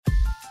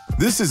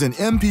This is an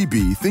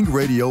MPB Think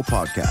Radio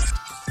podcast.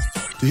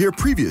 To hear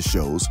previous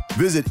shows,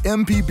 visit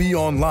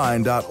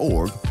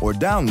mpbonline.org or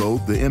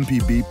download the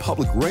MPB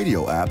Public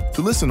Radio app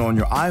to listen on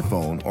your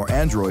iPhone or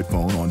Android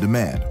phone on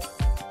demand.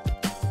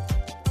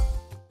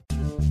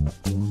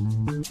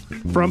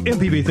 From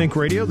MPB Think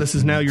Radio, this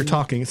is Now You're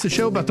Talking. It's a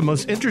show about the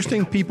most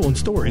interesting people and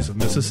stories of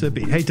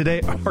Mississippi. Hey,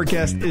 today our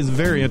guest is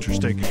very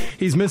interesting.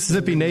 He's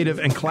Mississippi native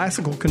and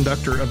classical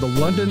conductor of the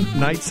London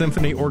Night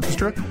Symphony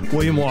Orchestra,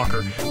 William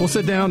Walker. We'll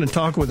sit down and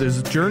talk with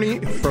his journey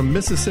from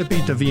Mississippi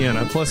to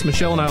Vienna. Plus,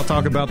 Michelle and I will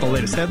talk about the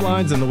latest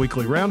headlines and the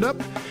weekly roundup.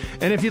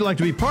 And if you'd like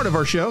to be part of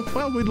our show,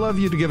 well, we'd love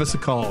you to give us a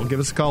call. Give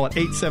us a call at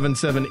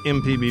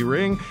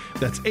 877-MPB-RING.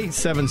 That's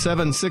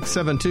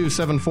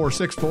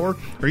 877-672-7464. Or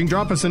you can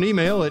drop us an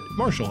email at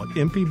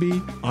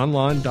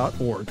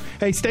marshall@mpbonline.org.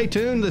 Hey, stay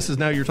tuned. This is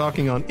Now You're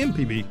Talking on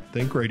MPB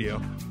Think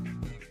Radio.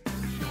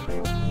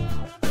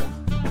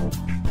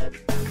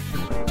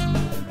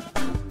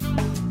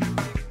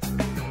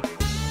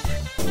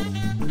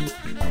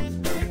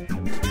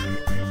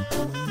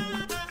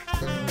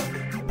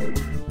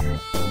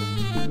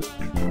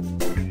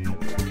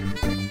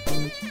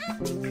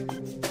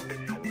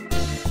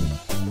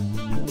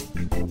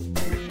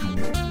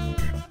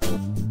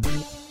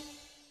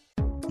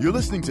 You're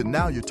listening to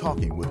Now You're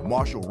Talking with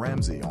Marshall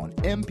Ramsey on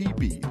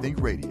MPB Think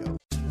Radio.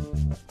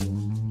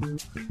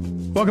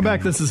 Welcome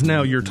back. This is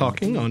Now You're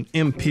Talking on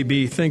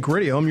MPB Think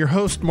Radio. I'm your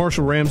host,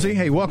 Marshall Ramsey.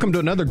 Hey, welcome to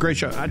another great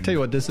show. I tell you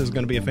what, this is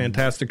going to be a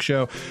fantastic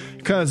show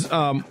because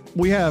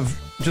we have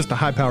just a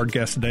high-powered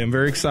guest today. I'm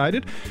very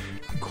excited.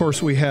 Of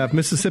course, we have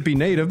Mississippi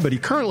native, but he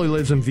currently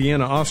lives in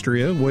Vienna,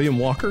 Austria, William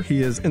Walker.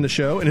 He is in the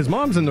show, and his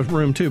mom's in the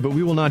room, too, but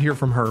we will not hear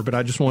from her. But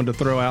I just wanted to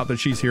throw out that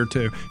she's here,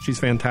 too. She's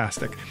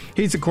fantastic.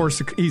 He's a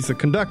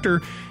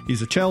conductor.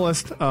 He's a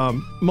cellist,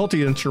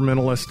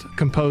 multi-instrumentalist,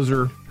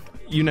 composer.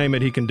 You name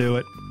it, he can do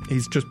it.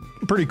 He's just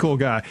a pretty cool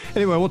guy.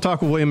 Anyway, we'll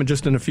talk with William in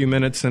just in a few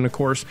minutes. And, of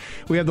course,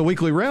 we have the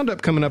weekly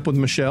roundup coming up with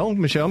Michelle.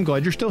 Michelle, I'm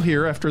glad you're still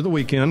here after the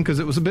weekend because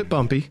it was a bit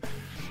bumpy.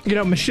 You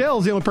know,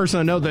 Michelle's the only person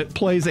I know that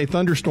plays a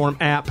thunderstorm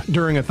app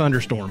during a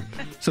thunderstorm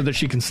so that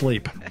she can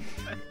sleep.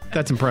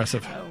 That's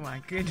impressive. Oh,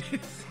 my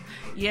goodness.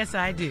 Yes,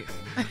 I do.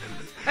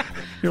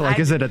 You're like,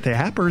 is it at the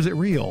app or is it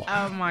real?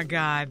 Oh, my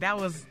God. That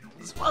was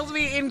supposed to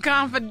be in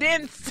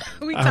confidence.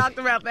 We talked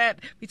about that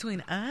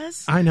between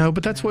us. I know,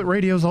 but that's what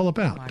radio's all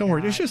about. Oh Don't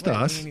worry. It's just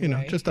us. Anyway. You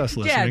know, just us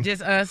listening. Yeah,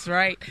 just us,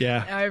 right?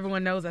 Yeah.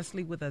 Everyone knows I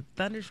sleep with a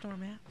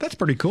thunderstorm app. That's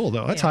pretty cool,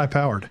 though. That's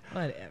high-powered.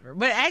 Whatever.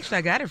 But actually,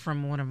 I got it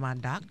from one of my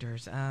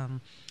doctors.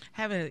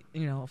 Having,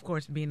 of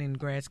course, being in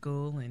grad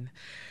school and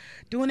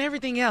doing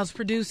everything else,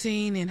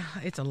 producing, and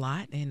it's a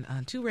lot, and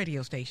 2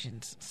 radio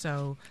stations.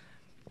 So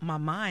my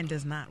mind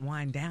does not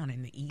wind down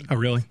in the evening. Oh,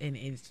 really? And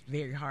it's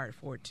very hard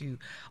for it to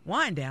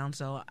wind down.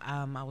 So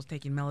I was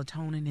taking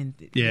melatonin and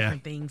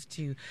different things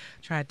to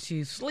try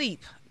to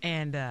sleep.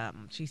 And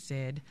she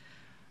said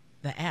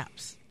the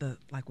apps,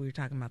 like we were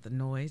talking about, the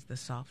noise, the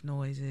soft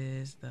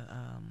noises, the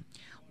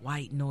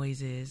white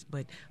noises.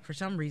 But for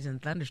some reason,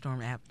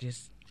 Thunderstorm app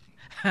just...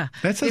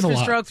 That says a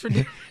lot. Strokes for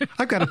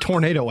I've got a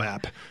tornado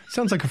app.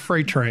 Sounds like a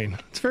freight train.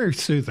 It's very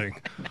soothing.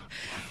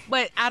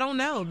 But I don't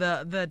know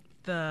the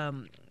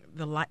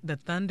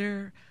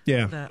thunder.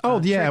 Yeah.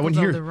 When you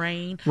hear the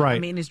rain. Right. I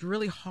mean, it's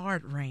really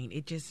hard rain.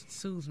 It just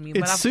soothes me.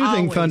 It's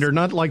soothing thunder,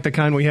 not like the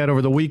kind we had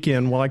over the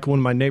weekend, like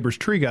when my neighbor's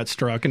tree got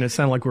struck, and it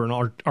sounded like we were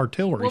an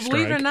artillery strike.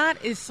 Well, believe it or not,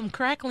 it's some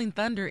crackling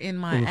thunder in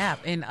my app,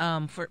 and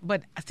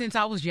but since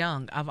I was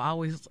young, I've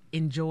always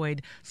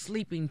enjoyed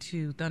sleeping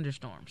to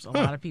thunderstorms. A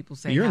lot of people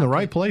say you're in the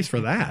right place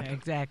for that.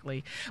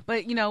 Exactly.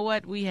 But you know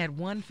what? We had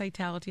one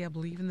fatality, I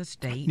believe, in the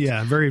state.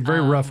 Yeah, very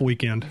rough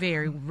weekend.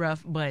 Very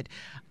rough, but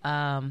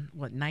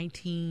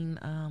 19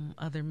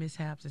 other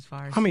mishaps as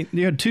far as... I mean,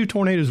 you had 2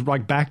 tornadoes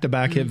like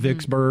back-to-back hit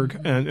Vicksburg.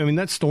 And, I mean,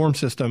 that storm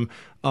system,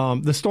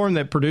 the storm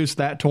that produced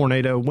that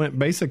tornado went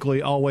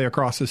basically all the way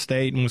across the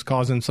state and was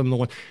causing some of the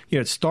ones... You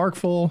know,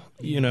 Starkville,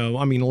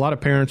 I mean, a lot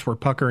of parents were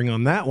puckering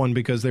on that one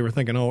because they were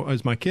thinking, oh,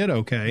 is my kid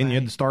okay? Right. And you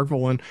had the Starkville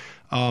one.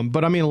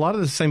 But, I mean, a lot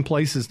of the same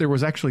places, there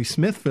was actually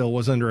Smithville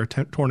was under a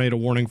tornado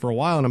warning for a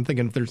while. And I'm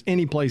thinking if there's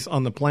any place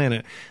on the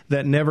planet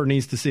that never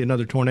needs to see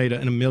another tornado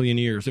in a million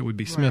years, it would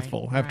be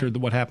Smithville after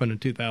what happened in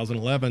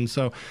 2011.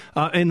 So,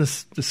 and the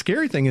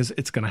scary thing is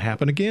it's going to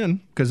happen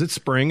again because it's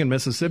spring in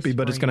Mississippi,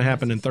 but it's going to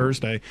happen in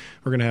Thursday.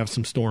 We're going to have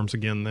some storms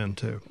again then,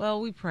 too.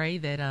 Well, we pray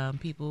that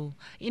people,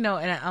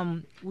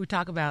 and we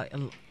talk about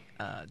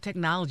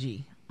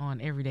technology on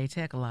Everyday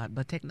Tech a lot,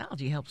 but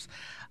technology helps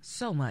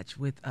so much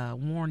with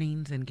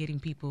warnings and getting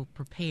people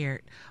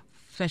prepared,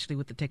 especially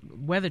with the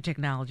weather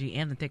technology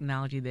and the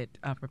technology that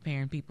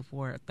preparing people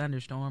for a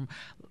thunderstorm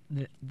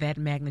that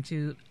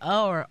magnitude,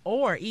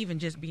 or even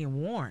just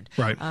being warned.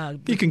 Right.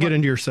 You can get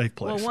into your safe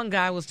place. Well, one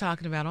guy was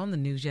talking about on the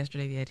news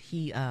yesterday that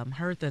he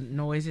heard the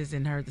noises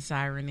and heard the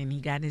siren, and he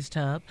got in his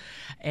tub.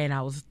 And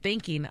I was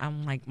thinking,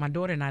 I'm like, my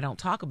daughter and I don't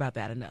talk about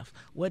that enough.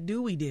 What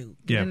do we do?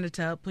 Get in the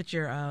tub, put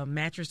your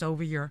mattress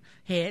over your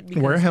head.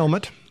 Because, wear a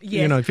helmet.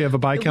 Yes. If you have a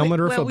bike helmet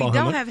or a football helmet.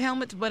 We don't have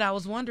helmets, but I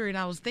was wondering,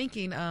 I was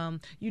thinking,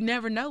 you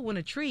never know when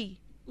a tree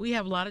We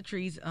have a lot of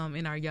trees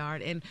in our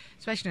yard, and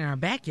especially in our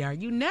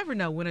backyard. You never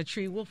know when a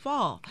tree will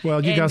fall.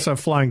 Well, you got some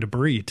flying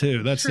debris,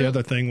 too. That's the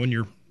other thing when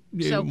you're...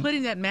 So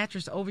putting that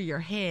mattress over your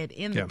head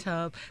in the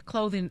tub,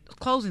 closing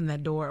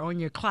that door on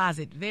your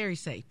closet, very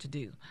safe to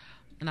do.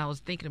 And I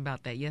was thinking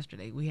about that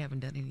yesterday. We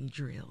haven't done any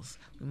drills.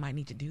 We might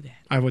need to do that.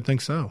 I would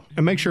think so.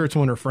 And make sure it's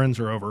when her friends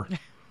are over,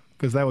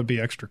 because that would be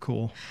extra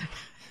cool.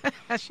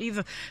 She's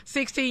a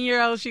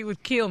 16-year-old. She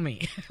would kill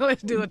me.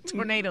 Let's do a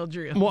tornado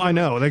drill. Well, I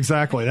know.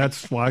 Exactly.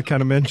 That's why I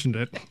kind of mentioned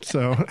it.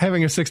 So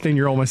having a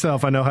 16-year-old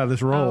myself, I know how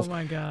this rolls. Oh,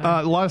 my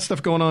God. A lot of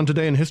stuff going on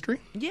today in history?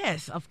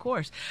 Yes, of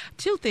course.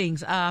 Two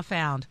things I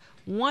found.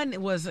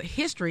 One was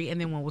history,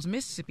 and then one was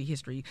Mississippi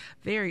history.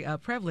 Very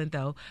prevalent,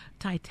 though.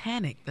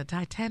 Titanic. The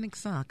Titanic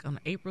sunk on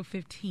April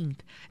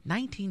 15th,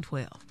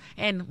 1912.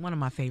 And one of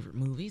my favorite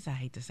movies. I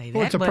hate to say that.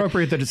 Well, it's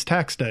appropriate that it's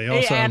tax day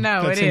also. Yeah, I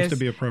know, that it seems is. to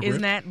be appropriate.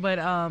 Isn't that? But,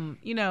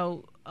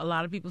 a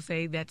lot of people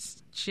say that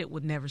ship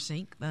would never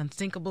sink, the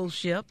unsinkable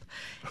ship,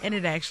 and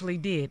it actually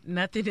did.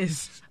 Nothing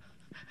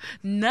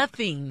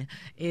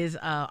is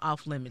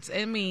off limits.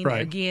 I mean,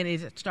 again,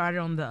 it started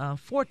on the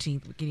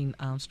 14th, getting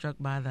struck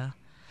by the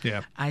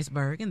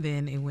iceberg, and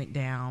then it went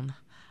down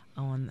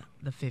on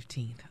the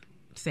 15th.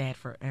 Sad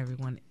for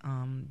everyone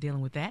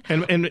dealing with that.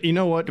 And you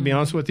know what? To be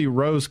honest with you,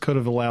 Rose could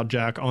have allowed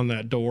Jack on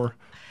that door.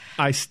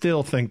 I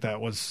still think that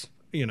was,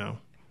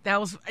 That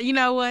was, you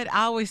know what?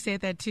 I always said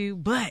that too,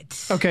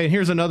 but... Okay, and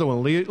here's another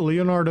one.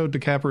 Leonardo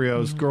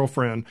DiCaprio's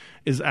girlfriend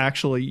is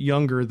actually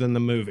younger than the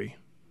movie.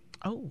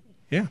 Oh.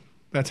 Yeah.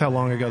 That's how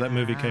long ago that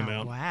movie came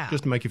out. Wow.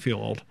 Just to make you feel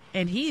old.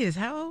 And he is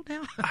how old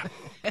now?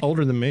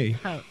 Older than me.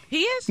 Oh,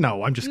 he is?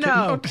 No, I'm just kidding.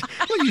 No.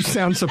 Well, you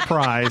sound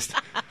surprised.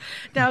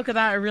 No, because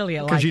I really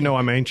like him. Because you know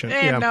I'm ancient.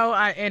 And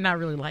I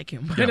really like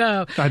him. But,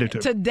 I do too.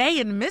 Today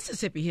in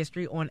Mississippi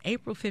history, on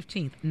April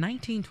 15th,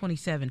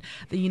 1927,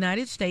 the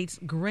United States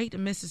Great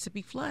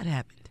Mississippi Flood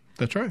happened.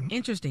 That's right.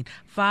 Interesting.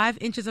 5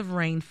 inches of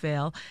rain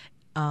fell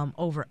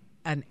over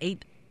an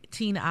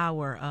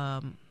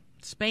 18-hour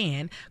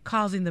span,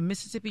 causing the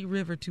Mississippi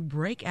River to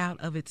break out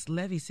of its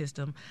levee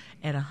system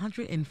at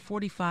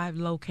 145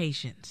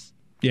 locations.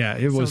 Yeah,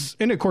 it was,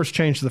 and of course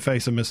changed the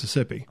face of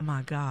Mississippi. Oh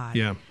my God.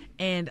 Yeah.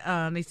 And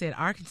they said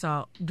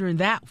Arkansas, during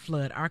that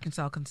flood,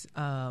 Arkansas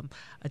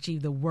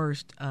achieved the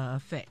worst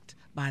effect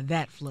by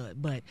that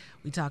flood. But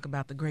we talk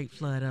about the great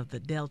flood of the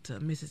Delta,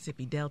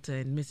 Mississippi Delta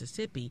in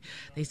Mississippi.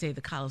 They say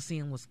the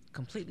Coliseum was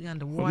completely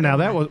underwater. Now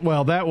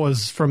that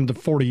was from the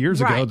 40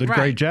 years ago, the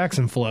Great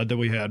Jackson flood that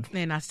we had.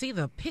 And I see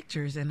the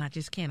pictures, and I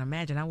just can't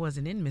imagine. I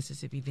wasn't in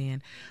Mississippi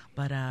then,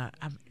 but I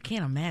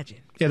can't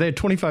imagine. Yeah, they had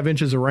 25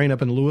 inches of rain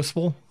up in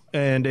Louisville.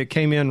 And it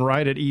came in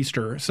right at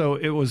Easter. So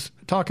it was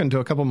talking to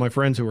a couple of my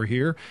friends who were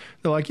here.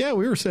 They're like, yeah,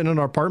 we were sitting in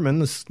our apartment.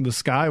 The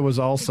sky was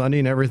all sunny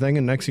and everything.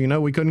 And next thing you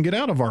know, we couldn't get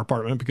out of our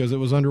apartment because it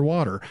was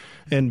underwater.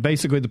 And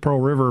basically the Pearl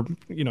River,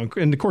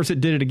 and of course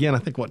it did it again, I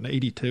think, in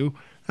 82?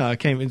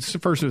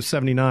 First it was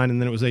 79 and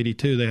then it was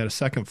 82. They had a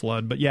second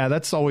flood. But yeah,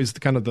 that's always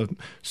kind of the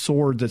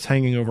sword that's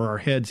hanging over our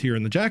heads here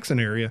in the Jackson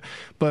area.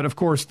 But of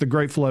course, the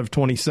Great Flood of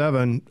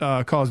 27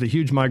 caused a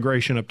huge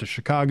migration up to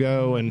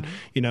Chicago. And,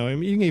 you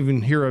can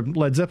even hear a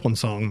Led Zeppelin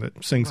song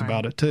that sings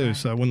about it too. Right.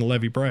 So when the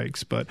levee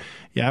breaks. But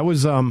yeah, it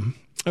was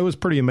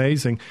pretty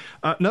amazing.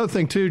 Another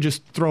thing too,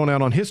 just throwing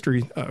out on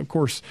history, of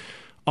course,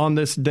 on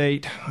this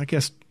date, I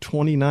guess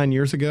 29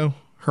 years ago,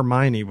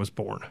 Hermione was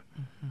born.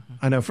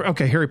 I know.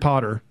 Harry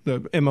Potter,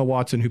 the Emma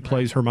Watson who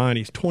plays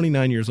Hermione, is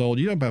 29 years old.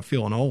 You know about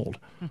feeling old.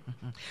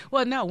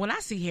 Well, no, when I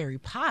see Harry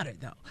Potter,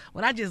 though,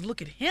 when I just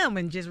look at him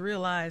and just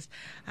realize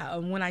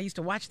when I used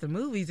to watch the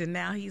movies and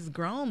now he's a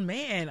grown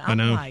man, I'm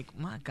like,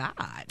 my God.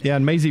 Yeah,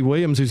 and Maisie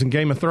Williams, who's in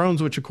Game of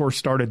Thrones, which, of course,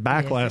 started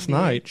back last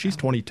night. She's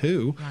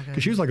 22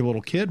 because she was like a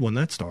little kid when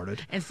that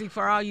started. And see,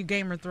 for all you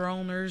Game of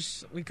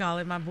Throners, we call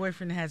it, my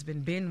boyfriend has been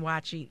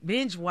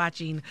binge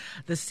watching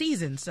the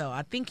season. So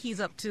I think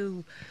he's up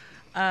to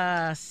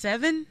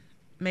 7,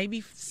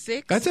 maybe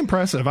 6. That's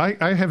impressive.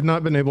 I have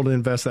not been able to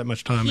invest that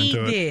much time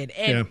into it. He did.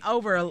 And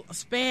over a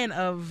span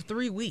of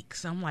 3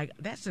 weeks. I'm like,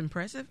 that's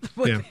impressive.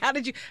 But how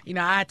did you,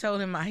 I told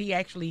him he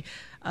actually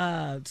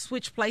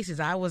switched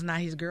places. I was not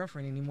his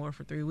girlfriend anymore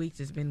for 3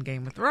 weeks. It's been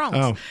Game of Thrones.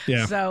 Oh,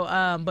 yeah.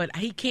 So, but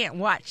he can't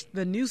watch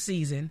the new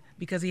season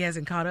because he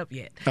hasn't caught up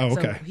yet. Oh,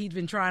 okay. So he's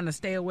been trying to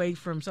stay away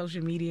from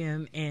social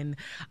media and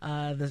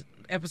the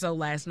episode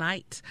last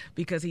night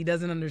because he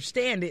doesn't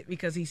understand it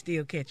because he's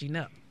still catching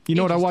up. You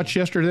know what I watched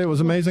yesterday that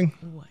was amazing?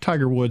 What?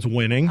 Tiger Woods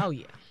winning. Oh,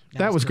 yeah.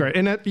 That was great.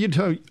 And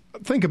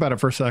think about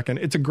it for a second.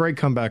 It's a great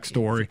comeback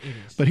story. It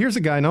is. But here's a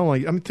guy,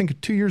 I'm thinking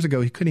 2 years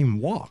ago, he couldn't even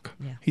walk.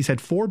 Yeah. He's had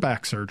 4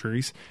 back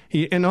surgeries.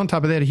 And on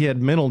top of that, he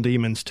had mental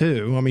demons,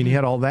 too. I mean, he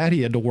had all that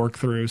he had to work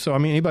through. So,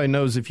 anybody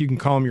knows if you can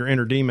calm your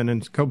inner demon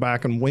and go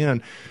back and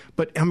win.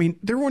 But,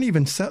 there weren't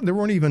even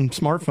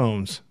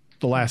smartphones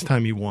the last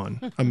time he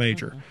won a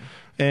major.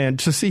 And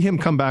to see him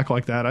come back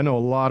like that, I know a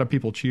lot of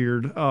people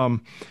cheered.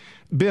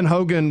 Ben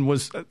Hogan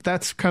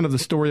that's kind of the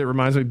story that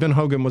reminds me. Ben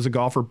Hogan was a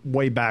golfer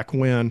way back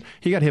when.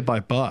 He got hit by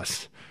a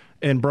bus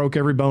and broke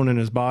every bone in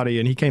his body,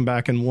 and he came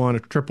back and won a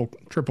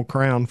triple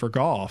crown for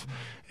golf.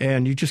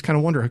 And you just kind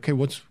of wonder, okay,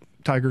 what's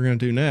Tiger going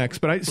to do next?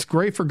 But it's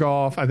great for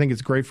golf. I think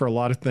it's great for a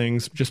lot of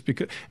things, just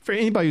because for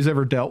anybody who's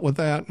ever dealt with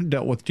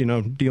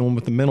dealing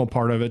with the mental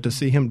part of it, to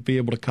see him be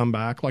able to come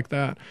back like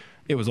that,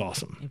 it was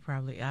awesome.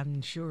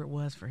 I'm sure it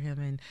was for him.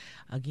 And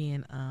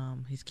again,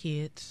 his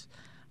kids.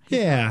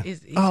 Yeah.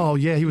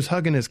 He was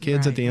hugging his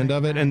kids at the end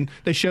of it. And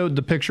they showed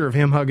the picture of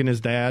him hugging his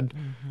dad.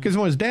 Because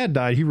when his dad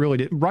died, he really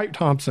did. Wright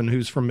Thompson,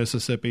 who's from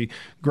Mississippi,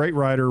 great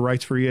writer,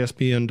 writes for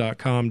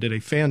ESPN.com, did a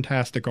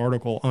fantastic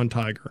article on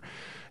Tiger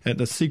at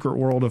the secret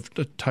world of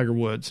Tiger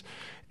Woods,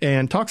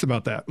 and talks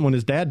about that. When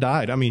his dad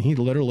died, I mean, he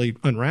literally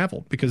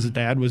unraveled because his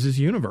dad was his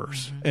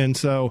universe. And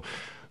so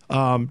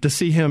to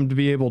see him to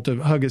be able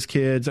to hug his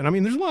kids, and I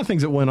mean, there's a lot of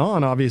things that went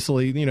on,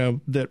 obviously,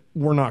 that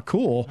were not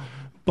cool,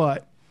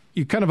 but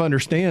you kind of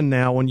understand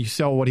now when you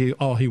saw what he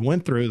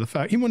went through, the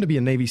fact he wanted to be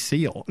a Navy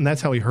SEAL, and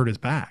that's how he hurt his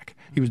back.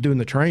 He was doing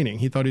the training.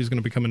 He thought he was going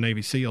to become a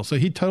Navy SEAL. So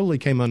he totally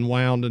came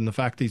unwound, and the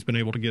fact that he's been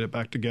able to get it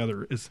back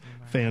together is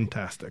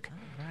fantastic.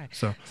 All right.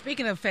 So,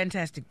 speaking of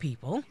fantastic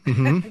people,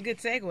 good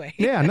segue.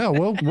 Yeah, no,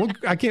 well,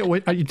 I can't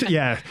wait.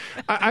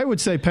 I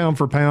would say pound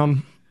for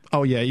pound,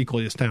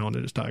 equally as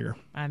talented as Tiger.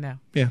 I know.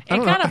 Yeah.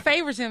 It kind of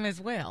favors him as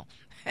well.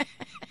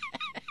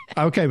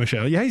 Okay,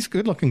 Michelle. Yeah, he's a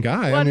good-looking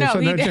guy. Well,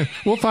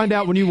 we'll find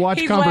out when you watch.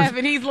 He's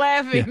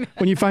laughing. Yeah.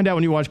 When you find out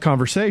when you watch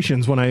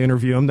Conversations, when I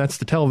interview him, that's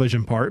the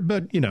television part.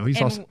 But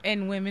he's also.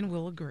 And women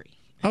will agree.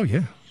 Oh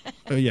yeah,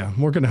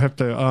 We're going to have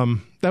to.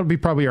 That'll be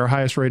probably our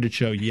highest-rated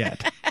show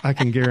yet. I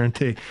can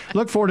guarantee.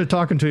 Look forward to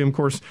talking to him. Of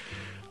course,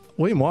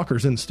 William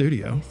Walker's in the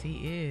studio. Yes,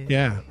 he is.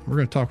 Yeah, we're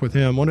going to talk with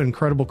him. What an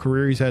incredible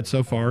career he's had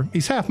so far.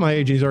 He's half my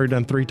age, and he's already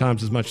done 3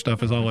 times as much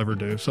stuff as I'll ever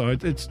do. So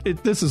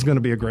this is going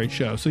to be a great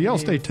show. So y'all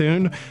stay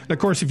tuned. And of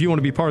course, if you want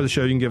to be part of the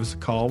show, you can give us a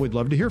call. We'd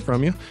love to hear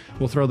from you.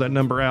 We'll throw that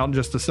number out in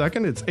just a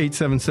second. It's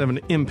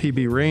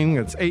 877-MPB-RING.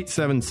 It's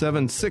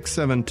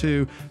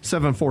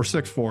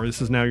 877-672-7464.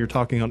 This is Now You're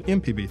Talking on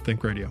MPB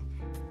Think Radio.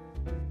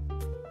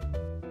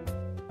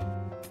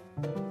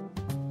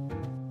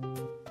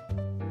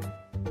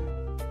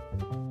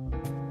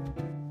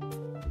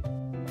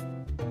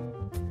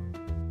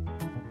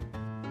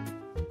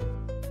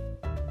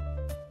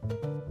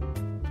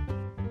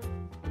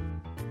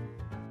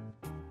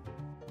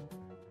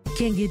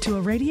 Can't get to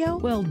a radio?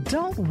 Well,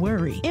 don't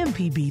worry.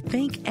 MPB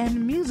Think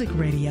and Music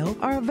Radio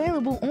are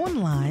available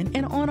online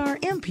and on our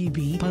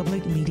MPB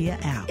Public Media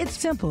app. It's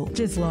simple.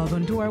 Just log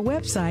on to our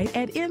website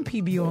at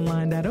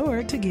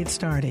mpbonline.org to get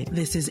started.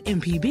 This is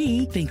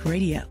MPB Think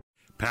Radio.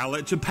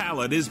 Palate to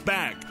Palate is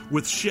back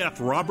with Chef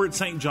Robert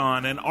St.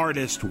 John and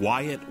artist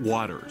Wyatt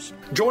Waters.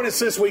 Join us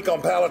this week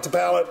on Palate to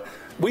Palate.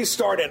 We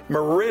start at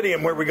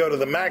Meridian, where we go to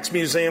the Max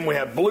Museum. We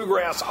have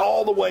bluegrass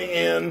all the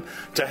way in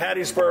to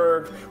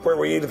Hattiesburg, where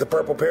we eat at the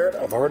Purple Parrot.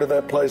 I've heard of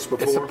that place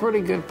before. It's a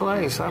pretty good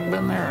place. I've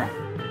been there.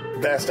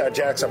 Vasti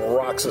Jackson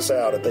rocks us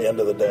out at the end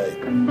of the day.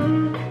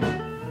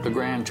 The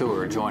Grand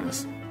Tour. Join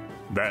us.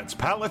 That's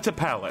Palate to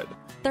Palate.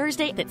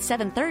 Thursday at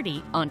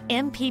 7:30 on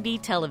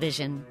MPB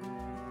Television.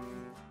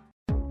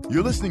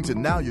 You're listening to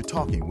Now You're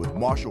Talking with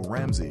Marshall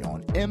Ramsey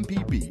on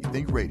MPB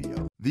Think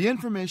Radio. The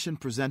information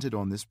presented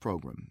on this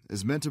program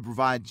is meant to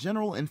provide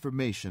general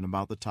information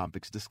about the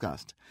topics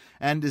discussed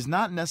and is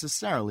not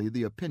necessarily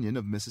the opinion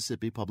of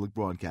Mississippi Public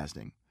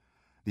Broadcasting.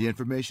 The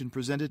information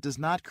presented does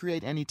not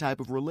create any type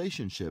of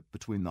relationship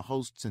between the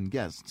hosts and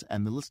guests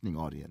and the listening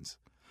audience.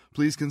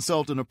 Please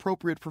consult an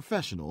appropriate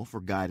professional for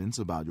guidance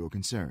about your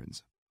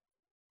concerns.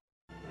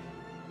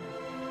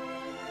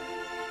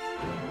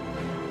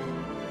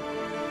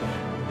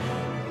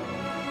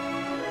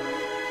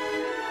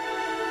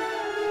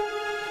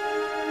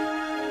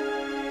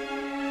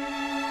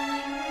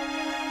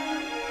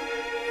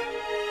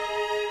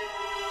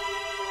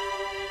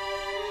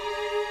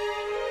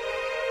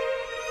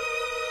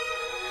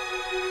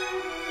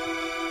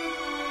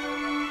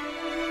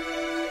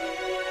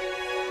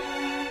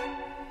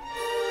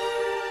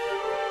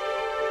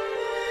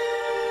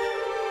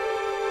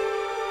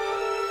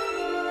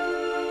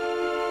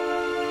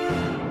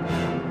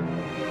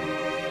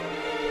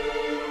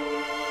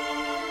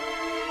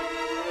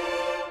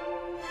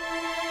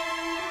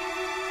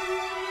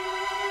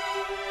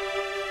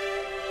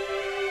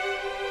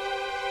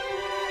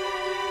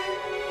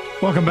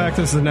 Welcome back.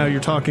 This is Now You're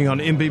Talking on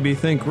MPB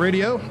Think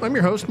Radio. I'm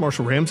your host,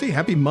 Marshall Ramsey.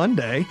 Happy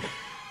Monday.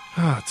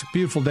 It's a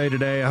beautiful day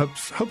today. I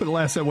hope it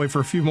lasts that way for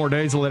a few more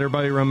days to let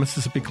everybody around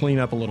Mississippi clean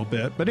up a little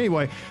bit. But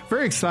anyway,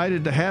 very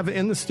excited to have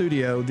in the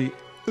studio the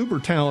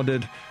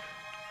uber-talented,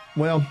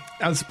 well,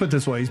 I'll just put it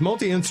this way. He's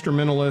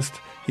multi-instrumentalist,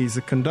 he's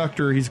a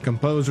conductor, he's a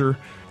composer,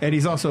 and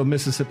he's also a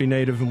Mississippi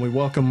native, and we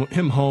welcome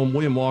him home,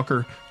 William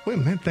Walker.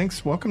 William, man,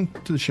 thanks. Welcome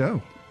to the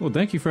show. Well,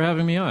 thank you for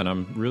having me on.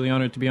 I'm really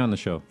honored to be on the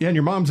show. Yeah, and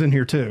your mom's in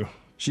here, too.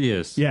 She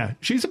is. Yeah,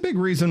 she's a big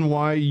reason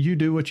why you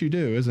do what you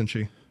do, isn't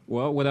she?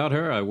 Well, without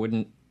her, I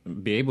wouldn't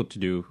be able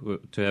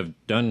to have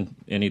done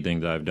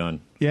anything that I've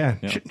done. Yeah,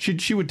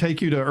 she would take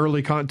you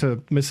to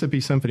to Mississippi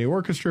Symphony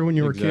Orchestra when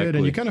you were a kid,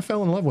 and you kind of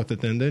fell in love with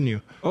it then, didn't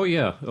you? Oh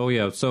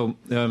yeah. So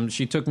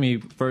she took me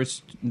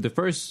first.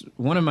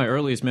 One of my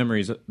earliest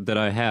memories that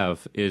I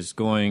have is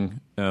going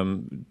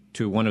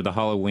to one of the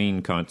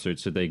Halloween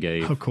concerts that they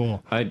gave. Oh,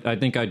 cool. I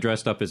think I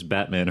dressed up as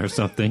Batman or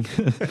something.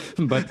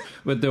 but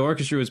the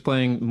orchestra was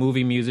playing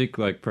movie music,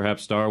 like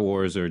perhaps Star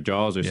Wars or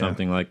Jaws or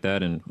something like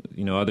that, and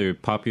other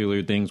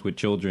popular things with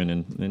children,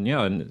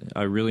 and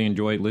I really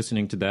enjoyed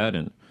listening to that.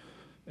 And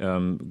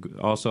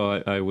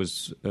also I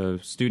was a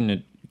student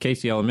at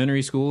Casey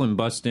Elementary School and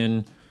bussed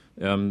in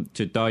to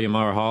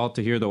Dalyamara Hall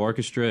to hear the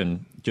orchestra,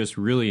 and just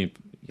really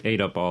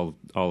ate up all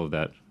of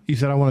that. You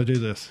said, I want to do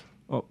this.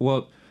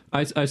 Well,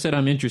 I said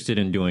I'm interested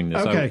in doing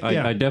this. Okay,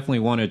 I definitely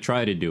want to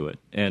try to do it.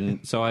 And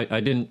so I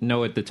didn't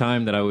know at the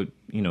time that I would,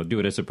 do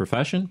it as a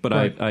profession, but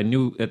right. I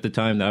knew at the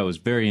time that I was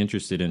very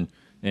interested in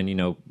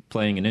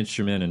playing an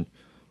instrument and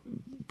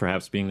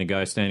perhaps being the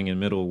guy standing in the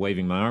middle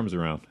waving my arms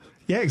around.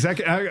 Yeah,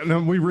 exactly.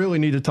 We really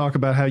need to talk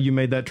about how you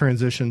made that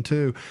transition,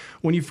 too.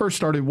 When you first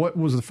started, what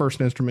was the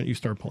first instrument you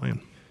started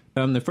playing?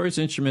 The first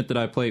instrument that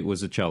I played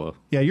was a cello.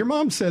 Yeah, your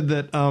mom said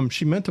that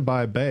she meant to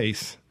buy a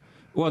bass.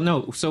 Well,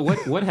 no. So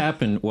what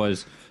happened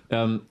was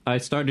I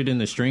started in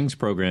the strings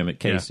program at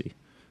Casey,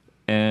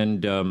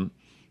 and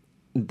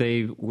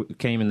they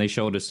came and they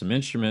showed us some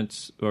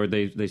instruments, or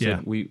they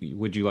said,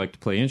 would you like to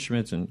play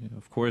instruments? And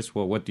of course,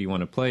 well, what do you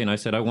want to play? And I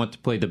said, I want to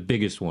play the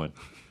biggest one.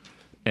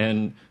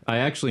 And I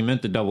actually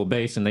meant the double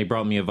bass, and they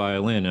brought me a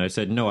violin. And I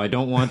said, no, I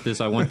don't want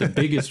this. I want the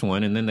biggest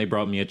one. And then they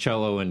brought me a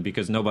cello, and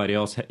because nobody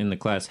else in the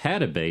class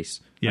had a bass,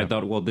 I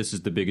thought, well, this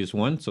is the biggest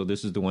one, so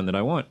this is the one that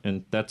I want.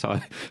 And that's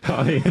how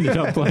I ended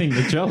up playing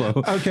the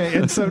cello. Okay,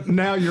 and so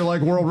now you're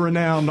like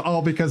world-renowned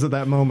all because of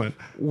that moment.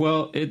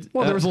 Well, there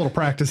was a little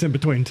practice in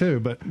between,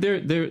 too. But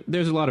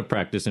there's a lot of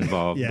practice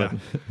involved. Yeah,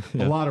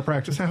 a lot of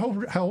practice. How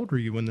old were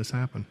you when this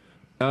happened?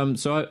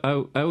 So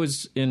I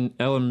was in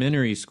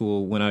elementary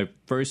school when I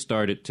first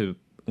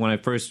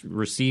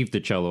received the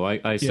cello.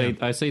 I say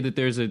that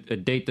there's a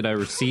date that I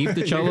received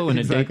the cello and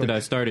a date that I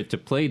started to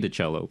play the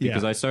cello,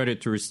 because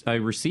I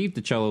received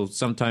the cello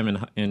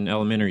sometime in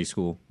elementary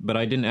school, but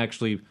I didn't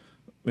actually.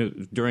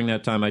 During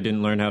that time, I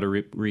didn't learn how to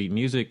read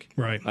music.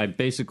 Right. I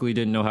basically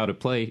didn't know how to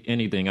play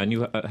anything. I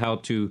knew how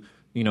to.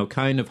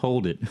 Kind of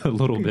hold it a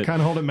little bit.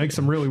 Kind of hold it, make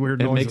some really weird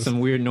noises. It makes some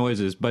weird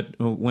noises. But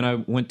when I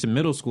went to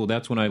middle school,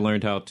 that's when I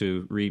learned how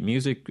to read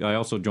music. I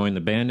also joined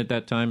the band at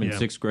that time in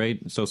sixth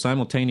grade. So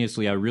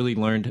simultaneously, I really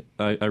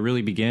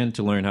began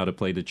to learn how to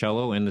play the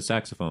cello and the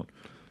saxophone.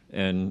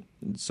 And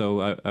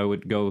so I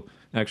would go,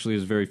 actually, it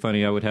was very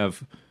funny. I would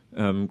have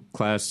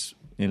class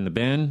in the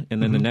band,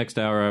 and then the next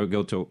hour I would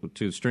go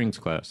to strings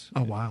class.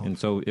 Oh, wow. And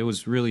so it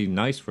was really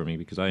nice for me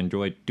because I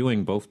enjoyed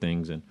doing both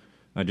things, and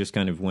I just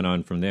kind of went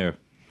on from there.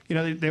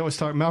 They always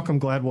talk,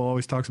 Malcolm Gladwell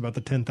always talks about the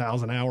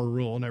 10,000 hour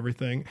rule and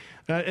everything.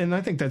 And I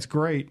think that's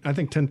great. I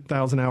think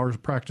 10,000 hours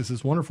of practice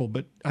is wonderful,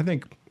 but I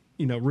think,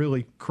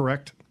 really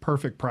correct,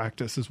 perfect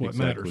practice is what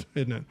matters,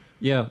 isn't it?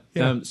 Yeah.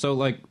 So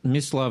like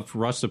Mislav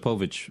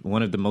Rostropovich,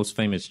 one of the most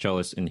famous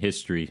cellists in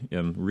history,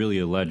 really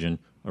a legend,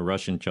 a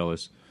Russian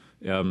cellist,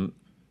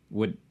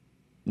 would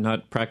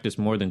not practice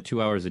more than 2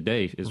 hours a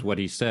day is what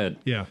he said.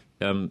 Yeah.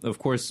 Of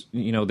course,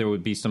 there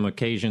would be some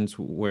occasions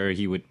where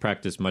he would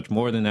practice much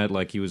more than that,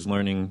 like he was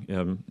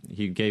learning.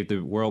 He gave the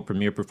world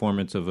premiere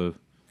performance of a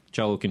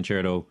cello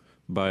concerto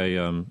by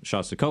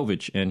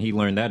Shostakovich, and he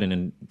learned that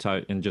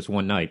in just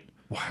one night.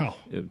 Wow.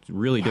 It's a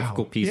really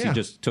difficult piece. Yeah. He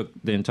just took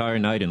the entire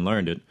night and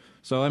learned it.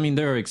 So,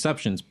 there are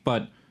exceptions,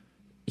 but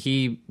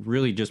he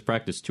really just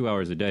practiced 2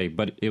 hours a day.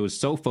 But it was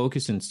so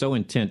focused and so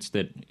intense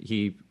that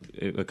he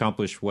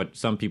accomplished what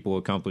some people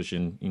accomplish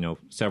in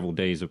several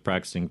days of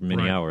practicing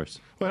many hours.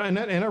 Well, and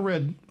I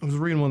was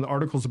reading one of the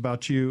articles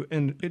about you,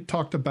 and it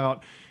talked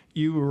about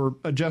you were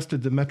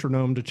adjusted the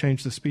metronome to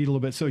change the speed a little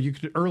bit, so you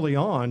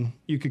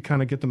could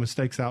kind of get the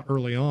mistakes out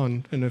early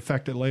on and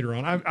affect it later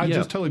on. I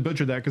just totally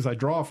butchered that because I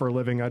draw for a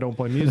living. I don't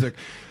play music.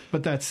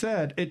 But that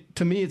said,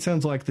 to me it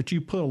sounds like that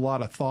you put a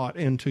lot of thought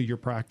into your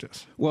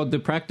practice. Well, the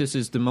practice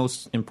is the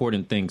most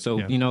important thing. So,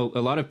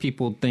 a lot of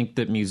people think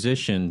that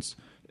musicians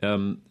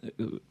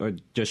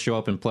just show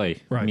up and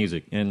play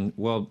music. And,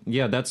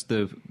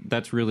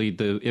 that's really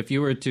if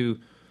you were to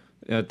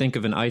think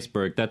of an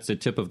iceberg, that's the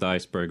tip of the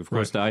iceberg. Of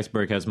course, the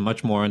iceberg has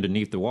much more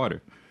underneath the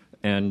water.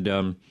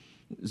 And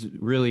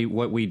really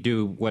what we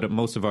do, what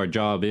most of our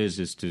job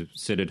is to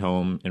sit at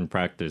home and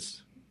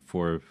practice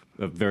for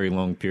a very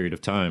long period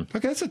of time.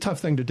 Okay, that's a tough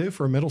thing to do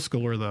for a middle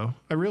schooler, though.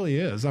 It really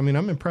is. I'm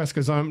impressed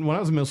because when I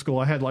was in middle school,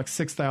 I had like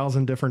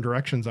 6,000 different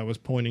directions I was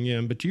pointing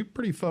in. But you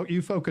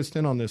you focused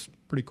in on this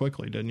pretty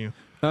quickly, didn't you?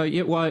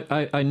 Well,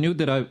 I knew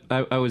that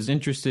I was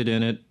interested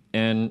in it.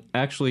 And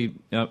actually,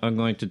 I'm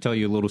going to tell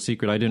you a little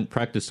secret. I didn't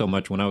practice so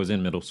much when I was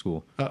in middle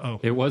school.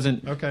 Uh-oh. It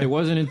wasn't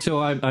until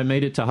I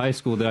made it to high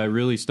school that I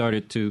really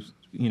started to,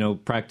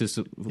 practice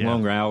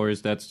longer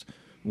hours. That's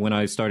when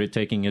I started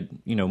taking it,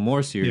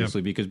 more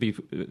seriously. Because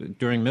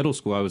during middle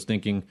school, I was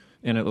thinking,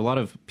 and a lot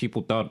of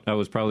people thought I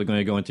was probably going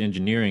to go into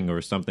engineering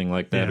or something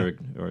like that,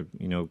 or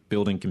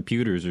building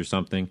computers or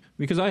something,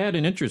 because I had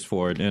an interest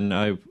for it, and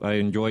I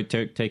enjoyed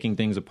taking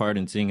things apart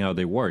and seeing how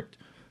they worked.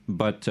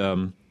 But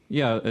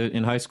Yeah,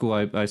 in high school,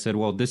 I said,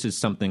 well, this is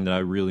something that I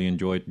really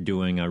enjoyed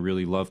doing. I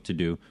really love to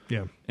do.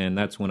 Yeah. And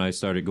that's when I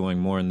started going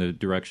more in the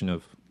direction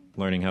of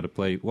learning how to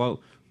play,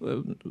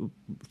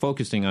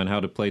 focusing on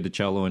how to play the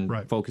cello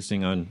and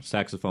focusing on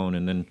saxophone,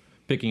 and then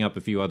picking up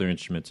a few other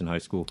instruments in high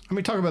school. Let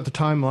me talk about the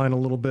timeline a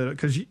little bit,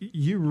 because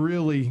you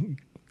really,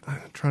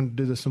 I'm trying to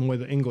do this in a way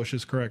that English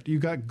is correct, you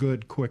got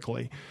good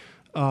quickly.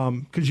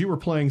 Because you were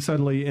playing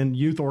suddenly in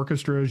youth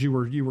orchestras, you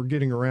were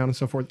getting around and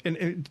so forth.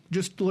 And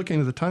just looking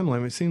at the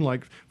timeline, it seemed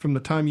like from the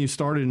time you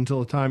started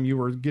until the time you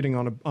were getting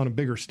on a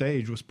bigger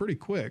stage was pretty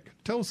quick.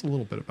 Tell us a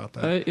little bit about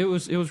that. It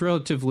was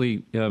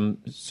relatively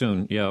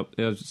soon, yeah.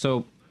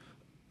 So,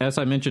 as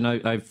I mentioned,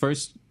 I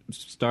first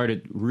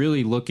started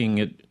really looking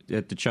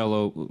at the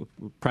cello,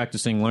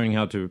 practicing, learning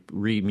how to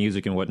read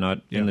music and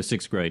whatnot in the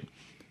 6th grade.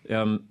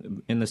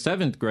 In the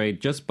 7th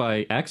grade, just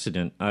by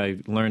accident, I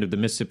learned of the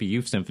Mississippi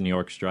Youth Symphony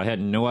Orchestra. I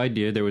had no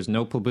idea. There was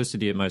no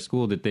publicity at my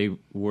school that they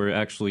were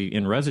actually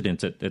in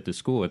residence at the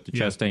school, at the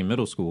Chastain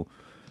Middle School.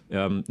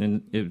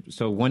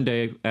 So one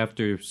day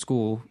after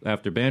school,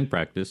 after band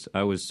practice,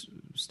 I was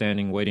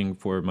standing waiting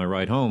for my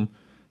ride home,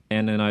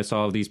 and then I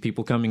saw these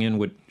people coming in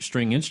with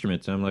string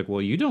instruments. And I'm like,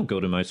 well, you don't go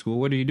to my school.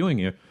 What are you doing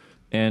here?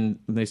 And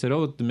they said,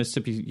 oh, the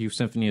Mississippi Youth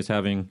Symphony is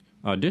having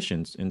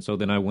auditions. And so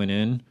then I went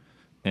in,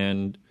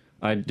 and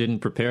I didn't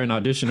prepare an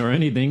audition or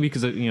anything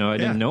because, I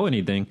didn't know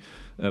anything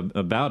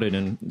about it.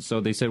 And so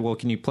they said, well,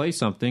 can you play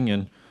something?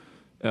 And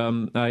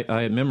I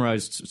had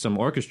memorized some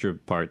orchestra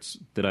parts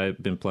that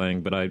I've been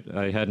playing, but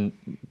I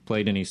hadn't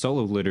played any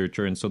solo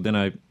literature. And so then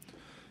I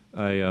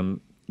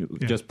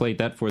just played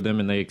that for them,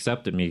 and they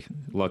accepted me,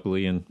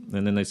 luckily. And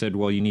then they said,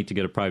 well, you need to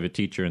get a private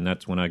teacher. And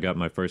that's when I got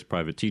my first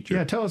private teacher.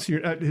 Yeah, tell us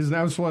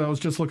that's what I was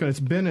just looking at.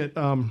 It's Bennett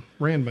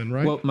Randman,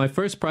 right? Well, my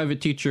first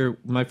private teacher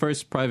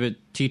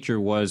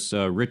was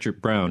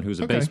Richard Brown,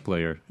 who's a bass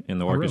player in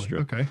the orchestra.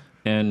 Really? Okay.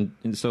 And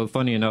so,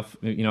 funny enough,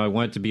 I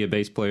wanted to be a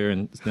bass player,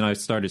 and then I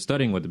started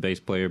studying with the bass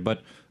player.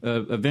 But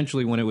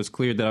eventually, when it was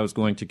clear that I was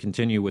going to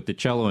continue with the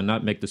cello and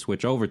not make the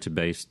switch over to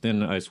bass,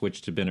 then I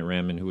switched to Bennett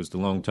Randman, who was the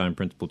longtime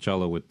principal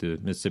cello with the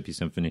Mississippi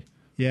Symphony.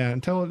 Yeah,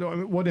 and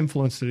what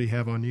influence did he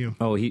have on you?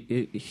 Oh,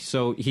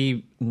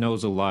 he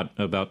knows a lot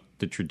about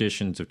the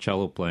traditions of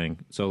cello playing.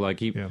 So,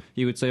 like,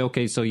 he would say,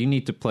 okay, so you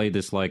need to play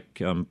this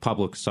like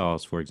Pablo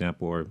Casals, for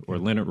example, or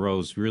Leonard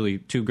Rose, really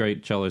two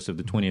great cellists of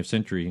the 20th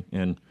century.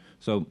 And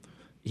so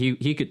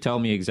he could tell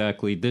me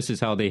exactly, this is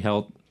how they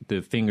held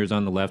the fingers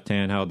on the left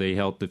hand, how they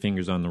held the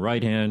fingers on the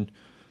right hand.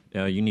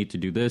 You need to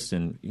do this,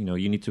 and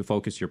you need to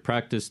focus your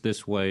practice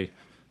this way.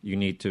 You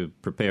need to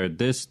prepare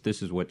this.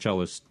 This is what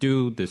cellists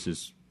do. This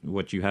is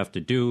what you have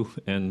to do.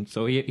 And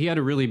so he had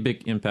a really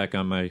big impact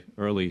on my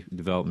early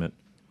development.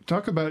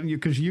 Talk about you,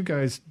 because you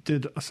guys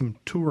did some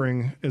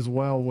touring as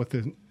well with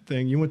the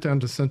thing. You went down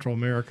to Central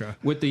America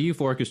with the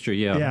youth orchestra.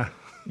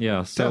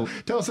 Yeah. So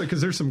tell us, because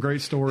there's some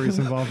great stories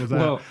involved with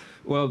that.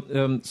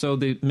 So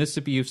the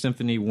Mississippi Youth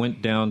Symphony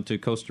went down to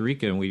Costa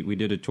Rica, and we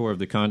did a tour of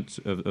the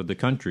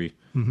country.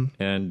 Mm-hmm.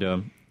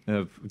 And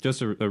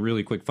just a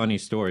really quick funny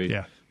story.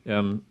 Yeah.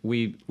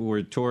 We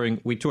were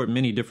touring. We toured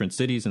many different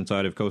cities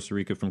inside of Costa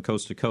Rica from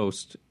coast to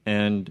coast,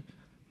 and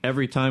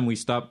every time we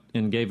stopped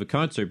and gave a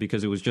concert,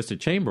 because it was just a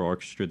chamber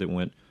orchestra that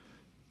went,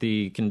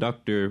 the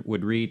conductor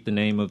would read the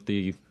name of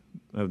the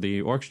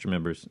orchestra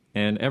members,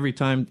 and every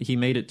time he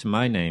made it to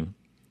my name,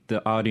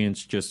 the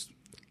audience just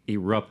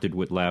erupted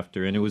with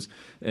laughter,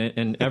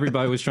 and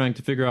everybody was trying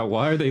to figure out,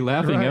 why are they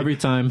laughing every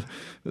time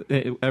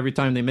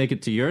they make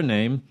it to your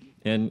name.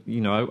 And,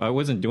 I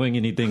wasn't doing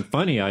anything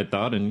funny, I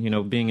thought.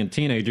 And, being a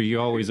teenager,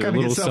 you always are a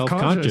little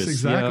self-conscious.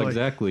 Exactly. Yeah,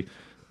 exactly.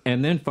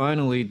 And then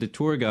finally, the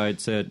tour guide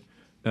said,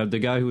 the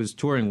guy who was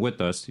touring with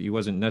us, he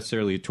wasn't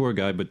necessarily a tour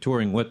guide, but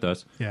touring with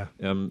us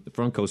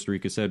from Costa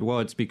Rica, said, well,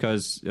 it's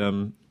because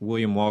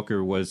William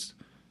Walker was...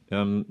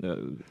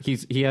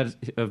 he had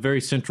a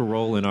very central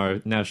role in our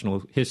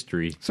national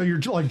history. So you're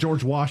like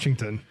George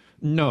Washington.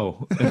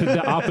 No,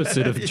 the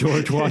opposite of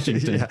George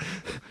Washington. Yeah.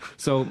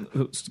 So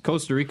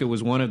Costa Rica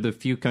was one of the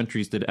few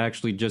countries that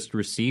actually just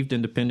received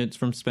independence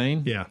from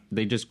Spain. Yeah.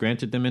 They just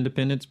granted them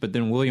independence, but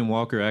then William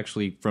Walker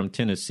actually from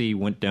Tennessee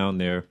went down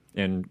there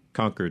and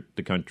conquered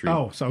the country.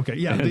 Oh, so okay.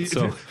 Yeah.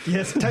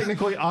 Yes,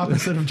 technically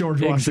opposite of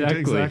George Washington.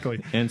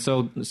 Exactly. And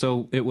so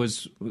it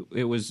was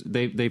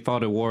they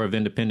fought a war of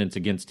independence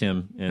against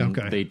him, and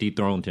they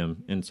dethroned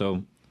him. And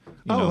so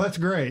that's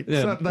great.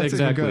 Yeah, that's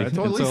exactly. Even good.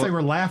 Well, at least they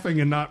were laughing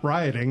and not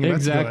rioting.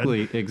 That's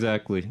exactly. good.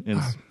 Exactly.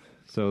 And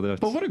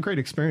but what a great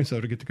experience,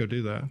 though, to get to go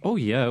do that. Oh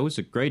yeah, it was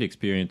a great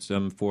experience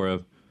for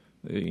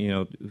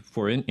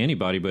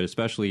anybody, but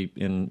especially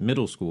in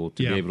middle school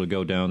to be able to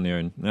go down there,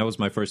 and that was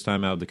my first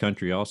time out of the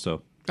country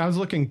also. I was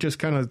looking just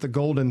kind of at the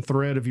golden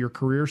thread of your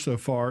career so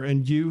far,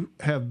 and you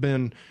have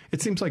been,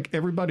 it seems like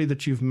everybody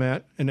that you've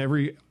met and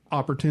every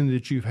opportunity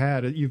that you've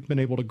had, you've been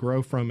able to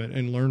grow from it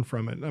and learn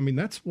from it. I mean,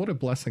 that's what a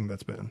blessing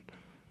that's been.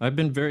 I've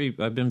been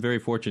very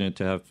fortunate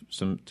to have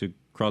to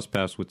cross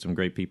paths with some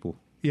great people.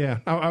 Yeah.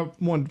 I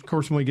want, of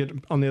course, when we get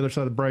on the other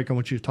side of the break, I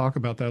want you to talk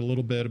about that a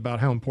little bit, about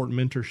how important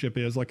mentorship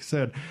is. Like I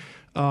said,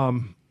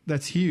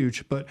 that's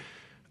huge. But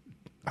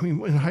I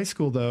mean, in high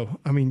school, though,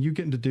 I mean, you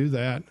getting to do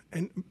that,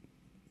 and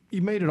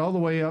you made it all the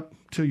way up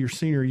to your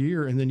senior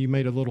year, and then you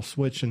made a little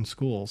switch in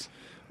schools.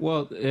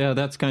 Well, yeah,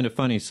 that's kind of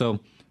funny. So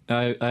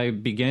I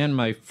began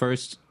my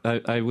first.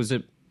 I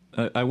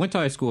went to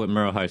high school at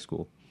Merrill High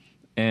School,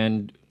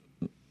 and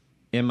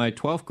in my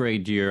 12th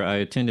grade year, I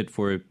attended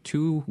for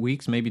 2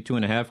 weeks, maybe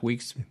 2.5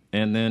 weeks,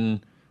 and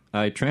then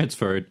I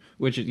transferred,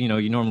 which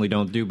you normally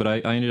don't do, but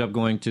I ended up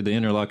going to the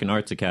Interlochen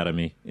Arts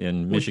Academy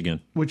in Michigan,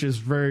 which is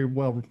very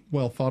well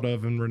thought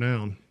of and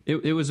renowned.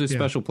 It was a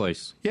special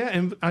place. Yeah,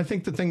 and I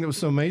think the thing that was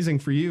so amazing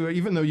for you,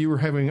 even though you were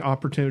having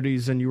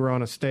opportunities and you were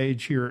on a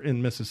stage here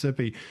in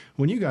Mississippi,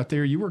 when you got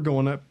there, you were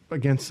going up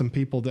against some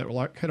people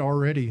that had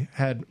already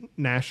had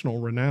national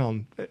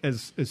renown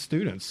as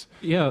students.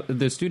 Yeah,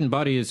 the student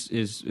body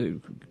is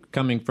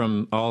coming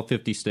from all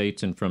 50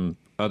 states and from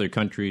other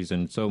countries,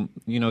 and so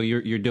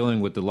you're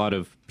dealing with a lot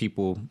of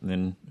people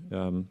and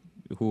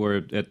who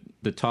are at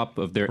the top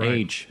of their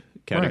age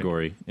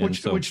category,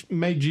 right. And which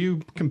made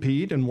you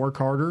compete and work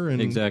harder,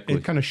 and exactly.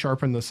 It kind of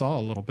sharpened the saw a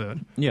little bit.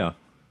 Yeah.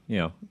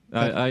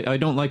 I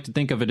don't like to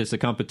think of it as a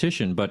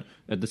competition, but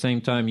at the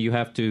same time, you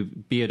have to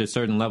be at a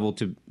certain level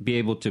to be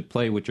able to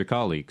play with your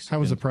colleagues. How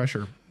was the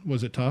pressure?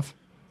 Was it tough?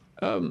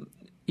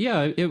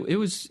 Yeah, it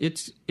was.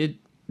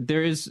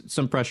 There is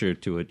some pressure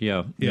to it,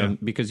 yeah.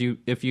 Because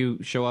if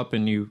you show up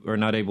and you are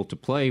not able to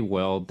play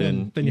well,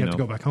 then you have to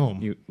go back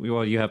home.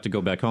 You have to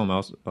go back home.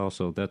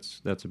 Also,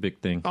 that's a big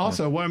thing.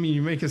 Also, well, I mean,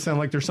 you make it sound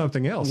like there's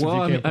something else.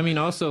 Well, I mean,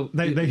 also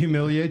they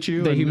humiliate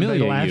you. They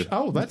humiliate you.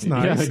 Oh, that's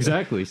nice. Yeah,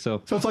 exactly.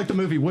 So it's like the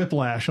movie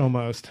Whiplash,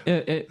 almost.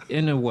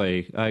 In a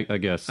way, I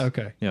guess.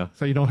 Okay. Yeah.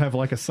 So you don't have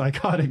like a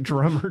psychotic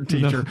drummer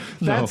teacher.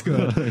 That's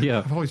good. Yeah.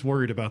 I've always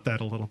worried about that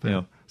a little bit.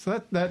 Yeah.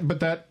 So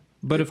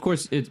But of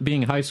course, it's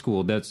being high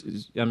school.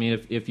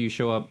 If you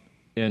show up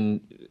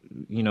and,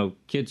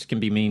 kids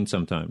can be mean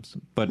sometimes.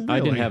 But really? I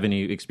didn't have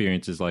any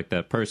experiences like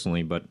that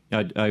personally, but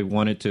I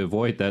wanted to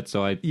avoid that,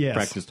 so I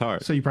practiced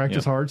hard. So you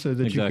practiced hard so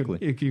that exactly.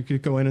 you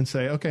could go in and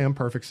say, okay, I'm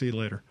perfect, see you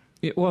later.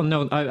 Yeah, well,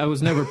 no, I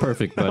was never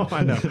perfect. But no,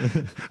 I know.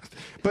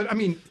 But, I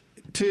mean,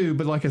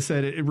 but like I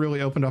said, it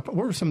really opened up. What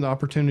were some of the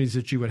opportunities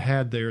that you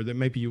had there that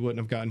maybe you wouldn't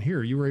have gotten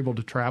here? You were able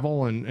to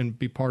travel and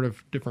be part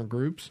of different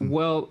groups?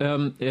 Well,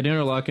 at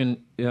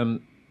Interlochen,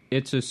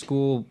 it's a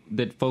school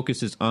that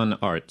focuses on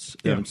arts.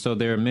 So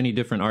there are many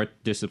different art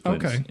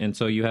disciplines. Okay. And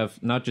so you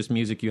have not just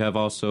music, you have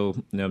also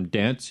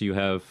dance, you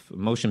have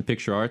motion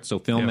picture arts, so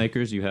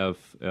filmmakers, you have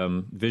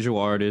visual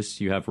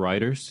artists, you have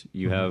writers,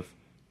 you have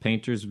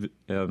painters,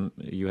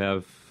 you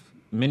have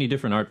many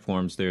different art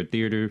forms there,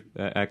 theater,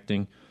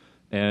 acting.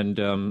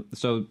 And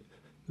so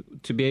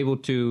to be able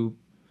to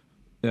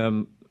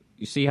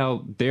see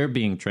how they're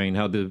being trained,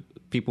 how the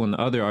people in the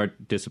other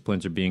art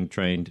disciplines are being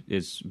trained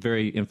is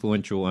very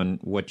influential on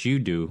what you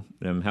do,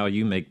 how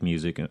you make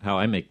music, and how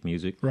I make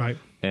music. Right.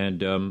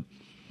 And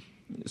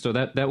so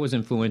that was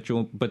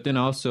influential. But then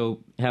also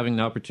having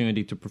the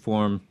opportunity to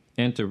perform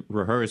and to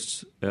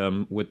rehearse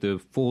with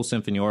the full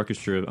symphony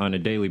orchestra on a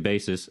daily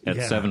basis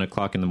at 7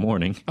 o'clock in the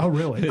morning. Oh,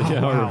 really? Oh,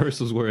 Our wow.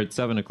 rehearsals were at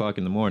 7 o'clock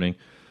in the morning.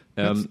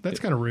 That's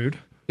kind of rude.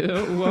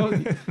 Well,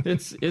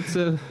 it's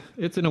an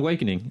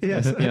awakening.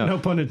 Yes, no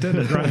pun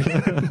intended,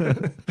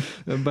 right?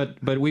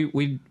 But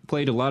we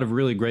played a lot of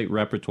really great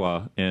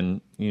repertoire,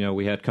 and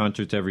we had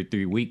concerts every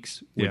 3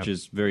 weeks, which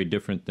is very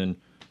different than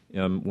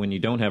when you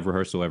don't have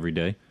rehearsal every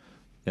day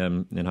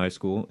in high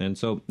school. And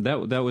so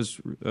that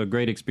was a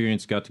great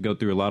experience. Got to go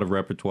through a lot of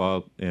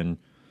repertoire, and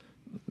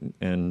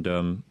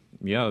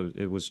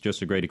it was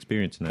just a great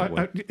experience in that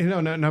way.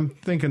 And I'm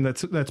thinking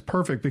that's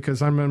perfect,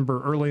 because I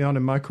remember early on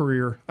in my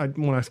career,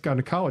 when I got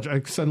into college,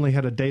 I suddenly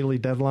had a daily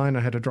deadline.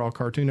 I had to draw a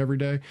cartoon every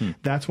day.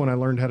 That's when I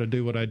learned how to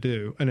do what I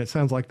do. And it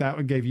sounds like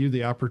that gave you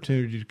the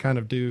opportunity to kind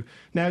of do.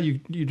 Now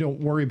you don't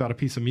worry about a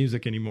piece of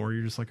music anymore.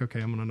 You're just like,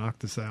 okay, I'm going to knock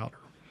this out.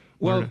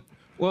 Well,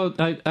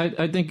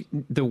 I think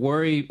the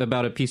worry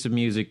about a piece of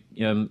music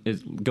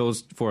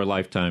goes for a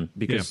lifetime,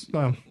 because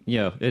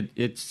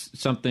it's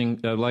something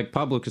like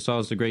Pablo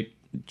Casals, the great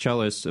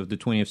cellist of the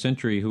 20th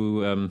century,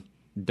 who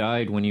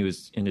died when he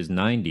was in his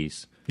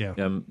 90s.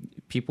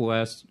 People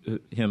asked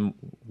him,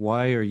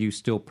 why are you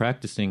still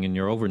practicing and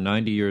you're over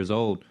 90 years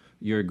old?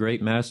 You're a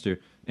great master.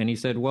 And he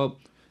said, well,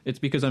 it's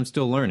because I'm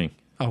still learning.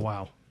 Oh,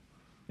 wow.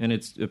 And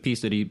it's a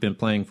piece that he'd been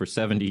playing for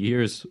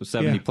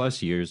 70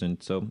 plus years.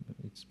 And so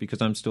it's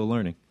because I'm still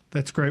learning.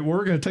 That's great. Well,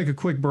 we're going to take a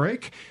quick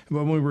break.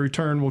 When we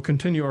return, we'll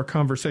continue our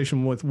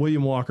conversation with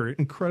William Walker,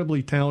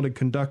 incredibly talented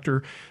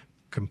conductor,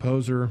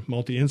 composer,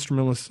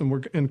 multi-instrumentalist,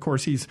 and of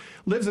course he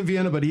lives in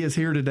Vienna, but he is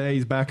here today.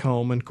 He's back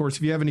home. And of course,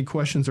 if you have any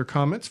questions or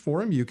comments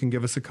for him, you can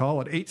give us a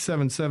call at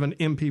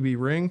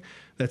 877-MPB-RING.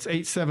 That's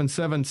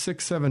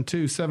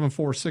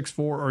 877-672-7464,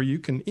 or you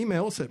can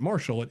email us at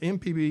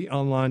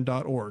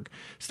marshall@mpbonline.org.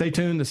 Stay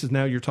tuned. This is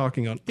Now You're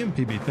Talking on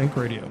MPB Think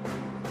Radio.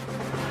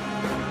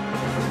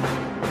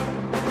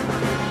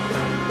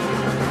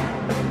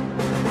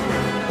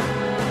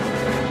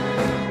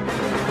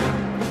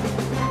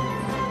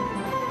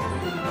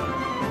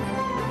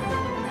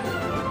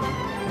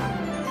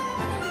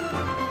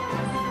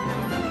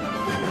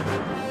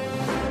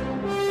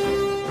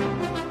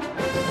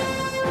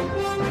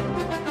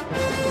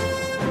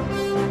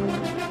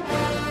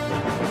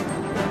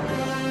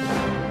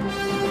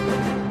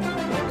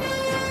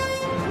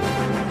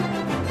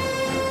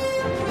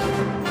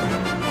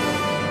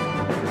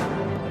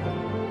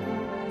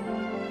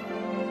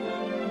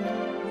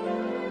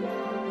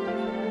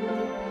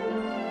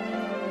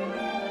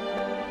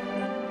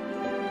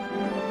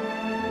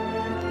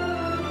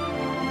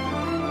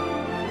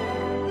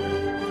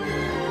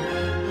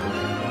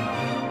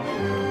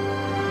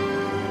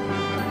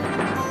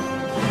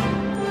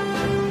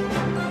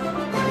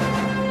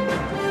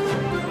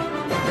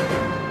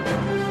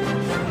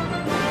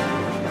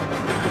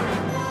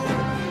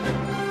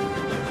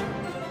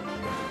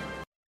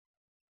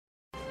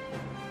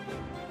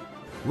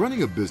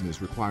 Running a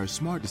business requires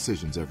smart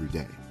decisions every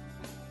day.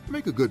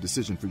 Make a good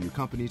decision for your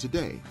company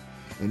today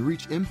and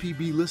reach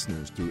MPB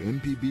listeners through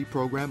MPB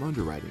program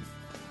underwriting.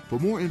 For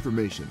more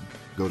information,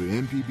 go to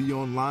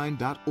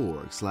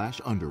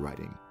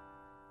mpbonline.org/underwriting.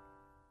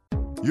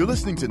 You're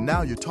listening to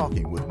Now You're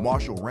Talking with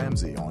Marshall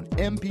Ramsey on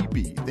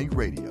MPB Think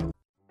Radio.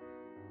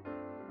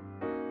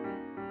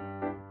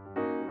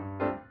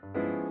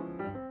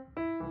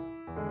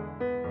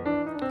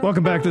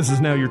 Welcome back. This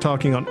is Now You're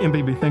Talking on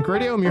MPB Think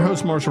Radio. I'm your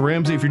host, Marshall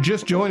Ramsey. If you're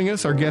just joining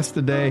us, our guest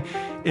today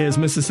is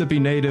Mississippi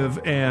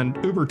native and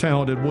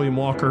uber-talented William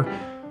Walker.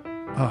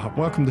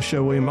 Welcome to the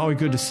show, William. Always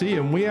good to see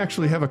you. And we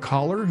actually have a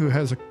caller who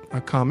has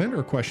a comment or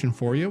a question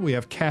for you. We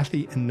have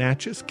Kathy in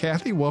Natchez.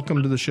 Kathy,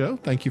 welcome to the show.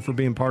 Thank you for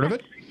being part of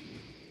it.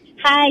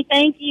 Hi,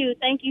 thank you.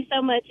 Thank you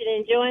so much and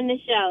enjoying the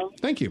show.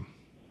 Thank you.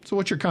 So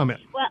what's your comment?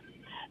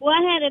 Well,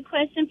 I had a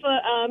question for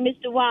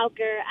Mr.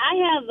 Walker. I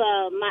have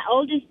my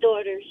oldest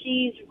daughter.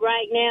 She's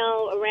right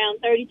now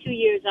around 32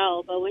 years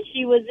old. But when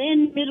she was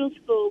in middle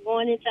school,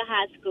 going into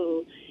high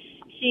school,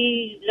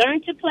 she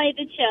learned to play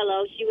the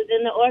cello. She was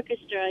in the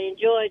orchestra in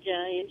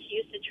Georgia, and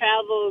she used to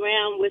travel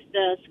around with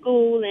the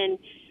school and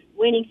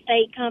winning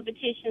state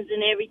competitions and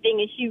everything,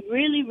 and she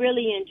really,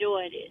 really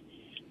enjoyed it.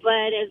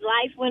 But as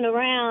life went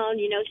around,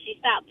 she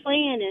stopped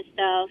playing and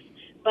stuff.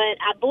 But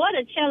I bought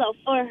a cello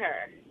for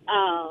her.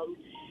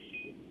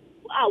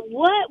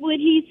 What would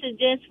he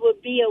suggest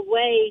would be a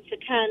way to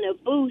kind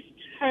of boost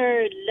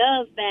her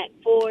love back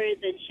for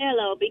the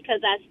cello? Because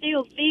I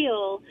still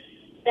feel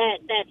that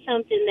that's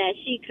something that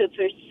she could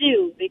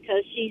pursue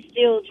because she's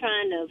still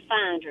trying to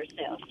find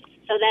herself.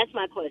 So that's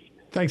my question.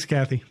 Thanks,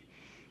 Kathy.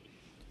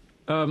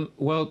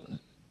 Well,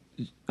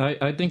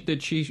 I think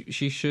that she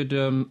should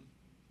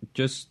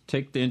just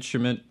take the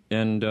instrument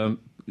and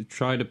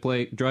try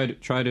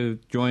to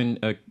join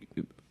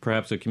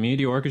perhaps a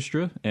community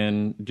orchestra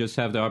and just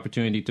have the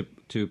opportunity to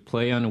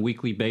play on a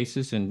weekly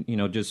basis and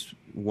just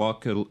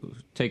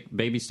take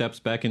baby steps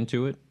back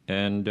into it.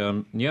 And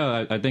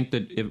I think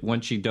that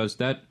once she does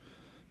that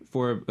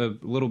for a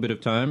little bit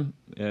of time,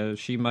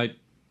 she might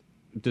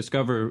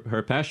discover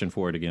her passion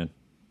for it again.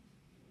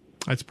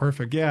 That's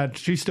perfect. Yeah,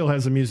 she still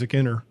has the music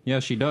in her.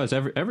 Yeah, she does.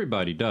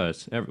 Everybody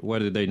does,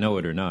 whether they know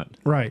it or not.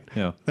 Right.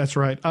 Yeah, that's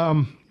right.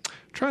 Trying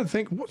to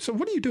think. So,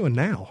 what are you doing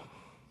now?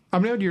 I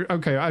mean, you're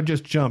okay. I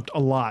just jumped a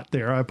lot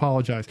there. I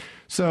apologize.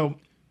 So,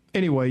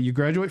 anyway, you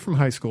graduate from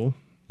high school.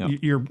 Yep.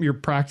 You're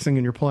practicing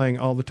and you're playing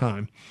all the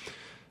time.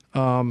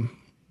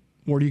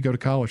 Where do you go to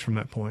college from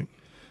that point?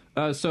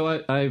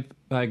 So I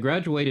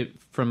graduated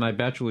from my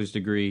bachelor's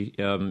degree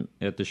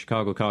at the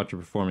Chicago College of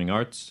Performing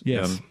Arts.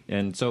 Yes.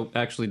 And so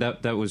actually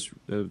that was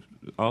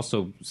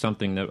also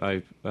something that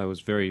I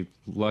was very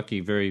lucky,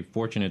 very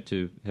fortunate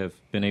to have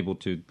been able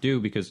to do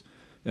because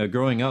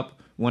growing up,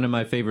 one of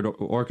my favorite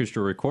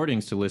orchestra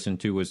recordings to listen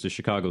to was the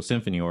Chicago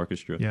Symphony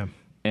Orchestra. Yeah.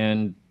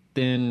 And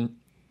then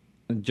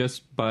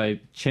just by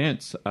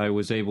chance, I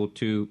was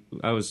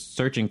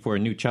searching for a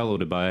new cello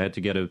to buy. I had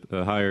to get a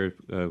higher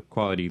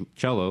quality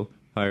cello,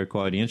 higher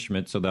quality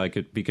instrument so that I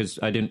could, because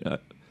I didn't,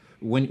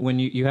 when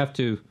you have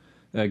to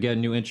get a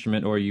new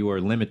instrument or you are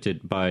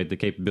limited by the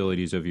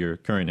capabilities of your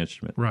current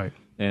instrument. Right.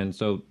 And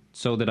so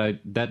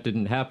that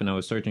didn't happen. I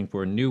was searching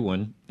for a new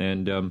one,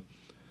 and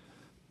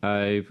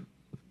I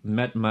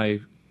met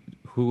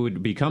who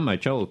would become my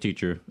cello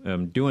teacher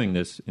doing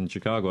this in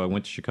Chicago. I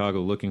went to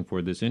Chicago looking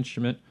for this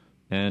instrument,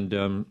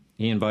 and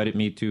he invited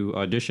me to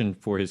audition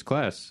for his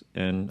class,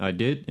 and I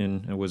did,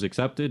 and I was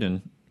accepted,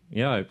 and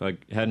yeah, I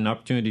had an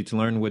opportunity to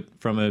learn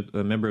from a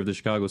member of the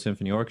Chicago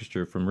Symphony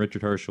Orchestra, from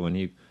Richard Herschel, and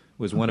he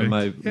was one of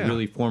my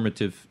really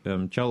formative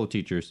cello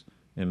teachers,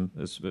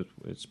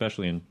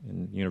 especially in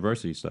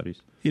university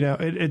studies.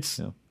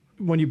 It's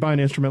when you buy an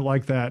instrument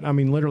like that, I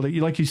mean, literally,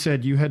 like you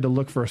said, you had to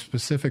look for a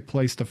specific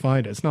place to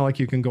find it. It's not like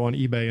you can go on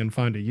eBay and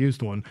find a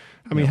used one.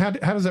 I mean, how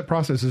does that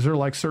process? Is there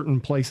like certain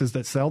places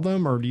that sell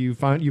them, or do you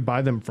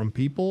buy them from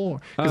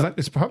people? Because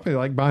it's probably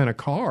like buying a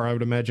car, I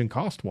would imagine,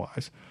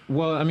 cost-wise.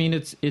 Well, I mean,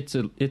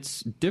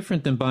 it's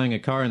different than buying a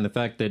car in the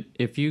fact that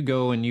if you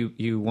go and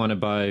you want to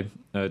buy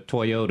a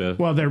Toyota,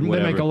 well, they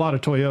make a lot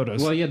of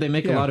Toyotas. Well, yeah, they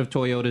make a lot of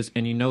Toyotas,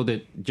 and you know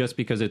that just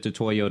because it's a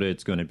Toyota,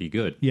 it's going to be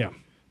good. Yeah.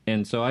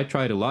 And so I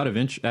tried a lot of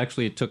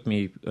actually, it took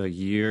me a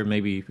year,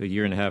 maybe a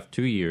year and a half,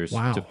 2 years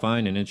to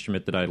find an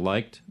instrument that I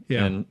liked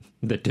and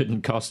that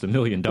didn't cost $1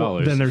 million.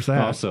 Well, then there's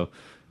that. Also.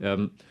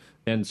 And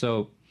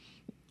so,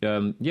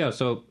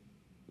 so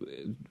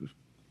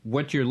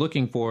what you're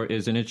looking for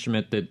is an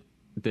instrument that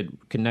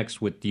connects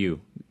with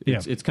you.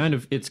 It's kind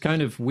of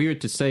weird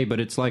to say,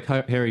 but it's like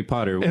Harry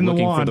Potter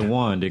looking for the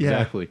wand.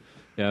 Exactly.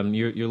 Yeah.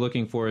 You're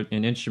looking for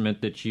an instrument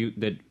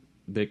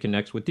that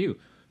connects with you.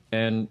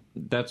 And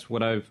that's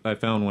what I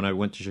found when I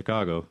went to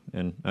Chicago,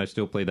 and I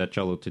still play that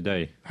cello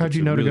today. How'd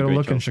you know to go to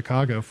look in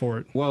Chicago for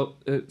it? Well,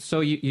 so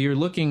you're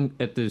looking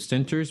at the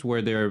centers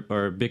where there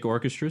are big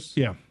orchestras.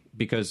 Yeah.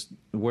 Because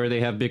where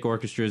they have big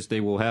orchestras, they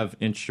will have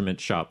instrument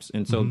shops.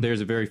 And so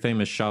there's a very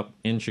famous shop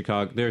in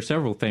Chicago. There are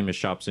several famous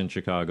shops in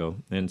Chicago.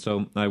 And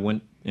so I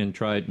went and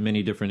tried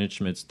many different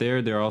instruments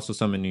there. There are also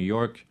some in New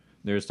York.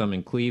 There's some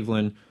in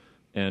Cleveland.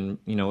 and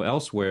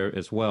elsewhere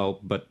as well.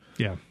 But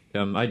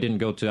I didn't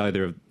go to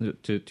either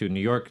to New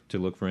York to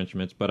look for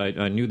instruments, but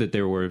I knew that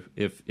there were.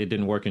 If it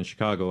didn't work in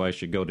Chicago, I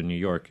should go to New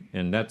York,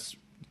 and that's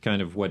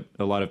kind of what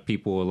a lot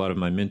of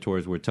my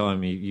mentors were telling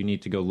me. You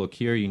need to go look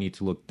here. You need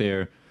to look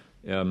there.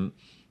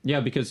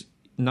 Because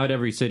not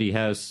every city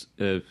has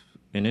an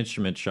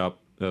instrument shop,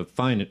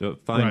 fine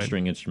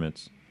string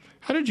instruments.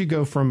 How did you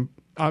go from,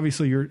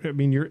 obviously you're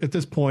at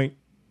this point,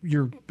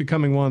 you're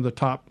becoming one of the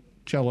top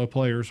cello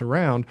players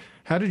around.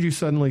 How did you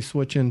suddenly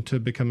switch into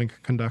becoming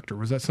a conductor?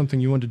 Was that something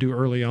you wanted to do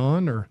early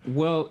on, or?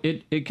 Well,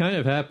 it kind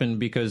of happened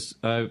because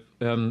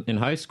in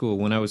high school,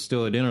 when I was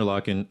still at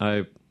Interlochen,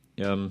 I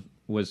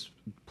was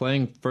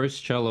playing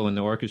first cello in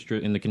the orchestra,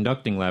 in the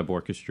conducting lab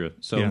orchestra.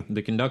 So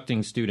the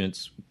conducting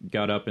students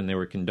got up and they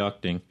were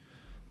conducting,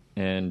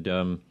 and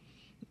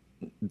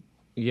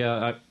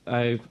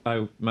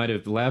I might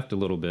have laughed a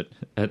little bit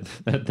at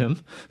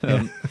them,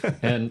 and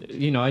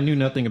I knew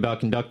nothing about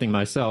conducting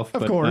myself.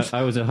 But of course,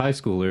 I was a high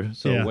schooler,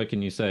 so what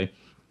can you say?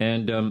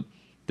 And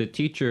the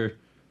teacher,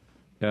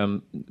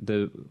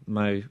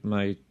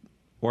 my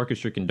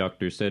orchestra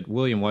conductor said,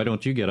 "William, why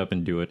don't you get up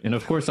and do it?" And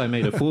of course, I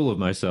made a fool of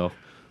myself.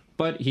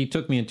 But he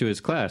took me into his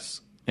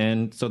class,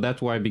 and so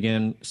that's where I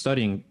began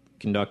studying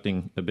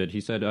conducting a bit.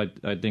 He said,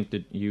 "I think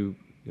that you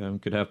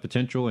could have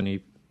potential," and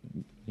he,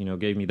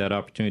 gave me that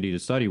opportunity to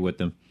study with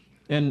them.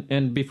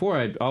 And before,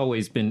 I'd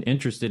always been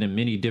interested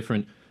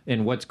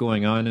in what's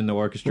going on in the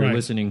orchestra,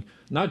 listening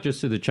not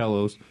just to the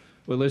cellos,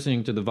 but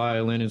listening to the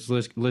violinists,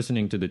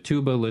 listening to the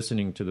tuba,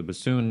 listening to the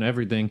bassoon,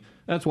 everything.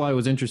 That's why I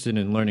was interested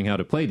in learning how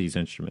to play these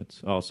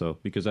instruments also,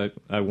 because I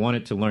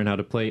wanted to learn how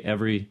to play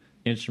every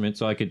instrument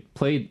so I could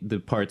play the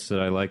parts that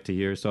I like to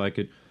hear, so I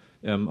could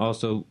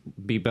also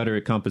be better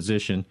at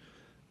composition.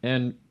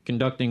 And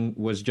conducting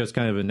was just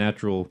kind of a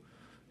natural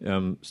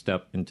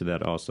step into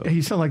that also.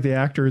 You sound like the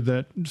actor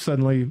that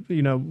suddenly,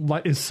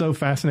 is so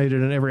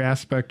fascinated in every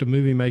aspect of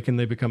movie making,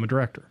 they become a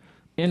director.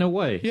 In a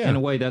way,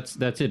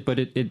 that's it. But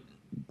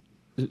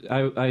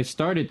I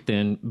started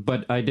then,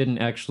 but I didn't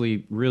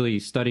actually really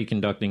study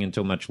conducting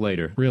until much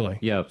later. Really?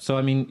 Yeah. So,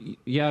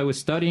 I was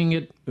studying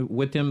it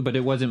with him, but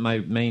it wasn't my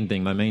main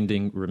thing. My main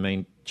thing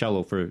remained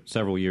cello for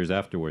several years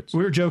afterwards.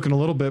 We were joking a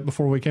little bit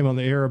before we came on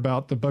the air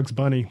about the Bugs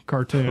Bunny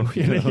cartoon,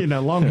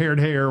 long-haired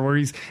hair, where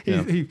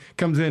he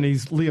comes in,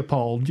 he's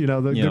Leopold,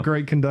 the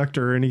great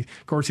conductor, and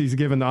of course he's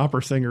giving the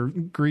opera singer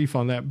grief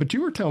on that. But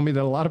you were telling me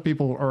that a lot of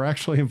people are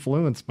actually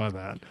influenced by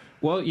that.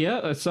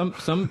 Well,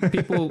 some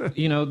people,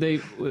 they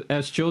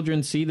as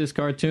children see this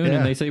cartoon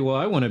and they say, "Well,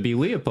 I want to be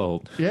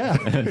Leopold." Yeah,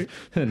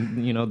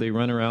 and they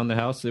run around the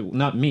house.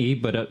 Not me,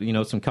 but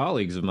some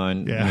colleagues of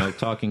mine,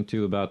 talking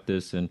to about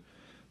this, and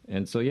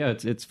so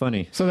it's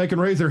funny. So they can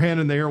raise their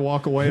hand in the air,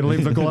 walk away, and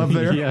leave the glove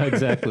there. Yeah,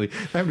 exactly.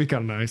 That'd be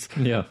kind of nice.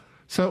 Yeah.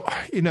 So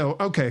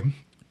okay,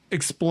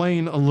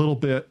 explain a little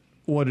bit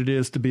what it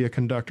is to be a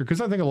conductor,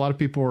 because I think a lot of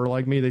people are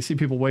like me. They see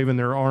people waving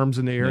their arms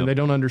in the air and they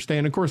don't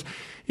understand. Of course,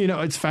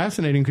 it's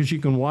fascinating because you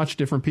can watch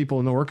different people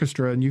in the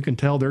orchestra and you can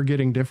tell they're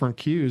getting different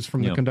cues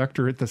from the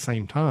conductor at the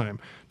same time.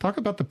 Talk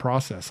about the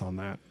process on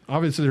that.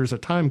 Obviously, there's a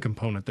time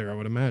component there, I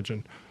would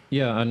imagine.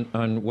 Yeah,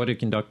 on what a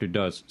conductor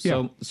does.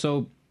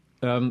 So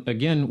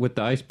again, with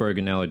the iceberg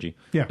analogy,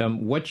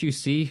 what you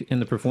see in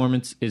the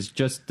performance is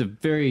just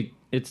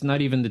it's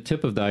not even the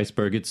tip of the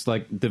iceberg. It's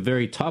like the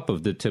very top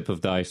of the tip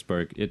of the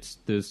iceberg. It's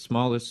the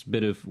smallest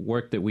bit of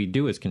work that we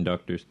do as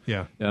conductors.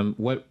 Yeah.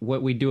 What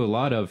we do a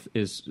lot of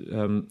is,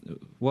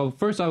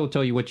 first I will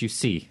tell you what you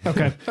see.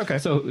 Okay.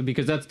 So,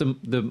 because that's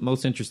the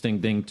most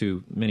interesting thing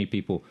to many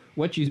people.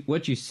 What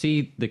you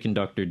see the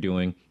conductor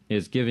doing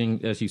is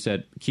giving, as you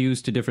said,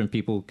 cues to different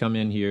people. Come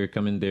in here,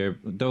 come in there.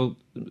 Though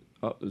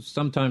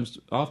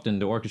often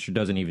the orchestra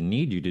doesn't even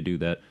need you to do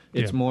that.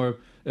 It's more.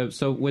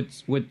 So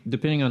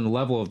depending on the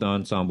level of the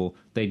ensemble,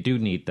 they do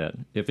need that.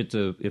 If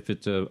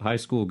it's a high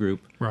school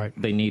group,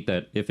 they need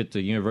that. If it's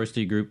a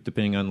university group,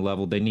 depending on the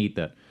level, they need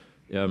that.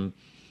 And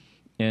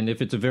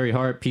if it's a very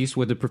hard piece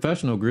with a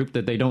professional group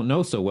that they don't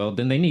know so well,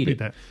 then they need it.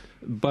 That.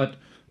 But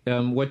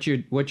what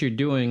you're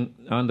doing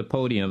on the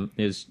podium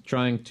is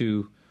trying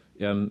to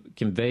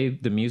convey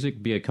the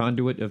music, be a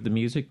conduit of the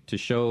music,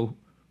 to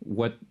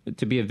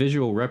be a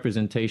visual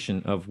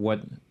representation of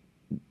what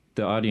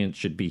the audience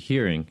should be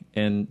hearing,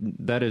 and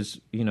that is,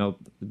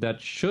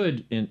 that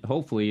should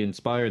hopefully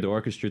inspire the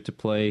orchestra to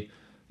play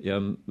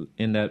in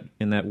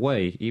that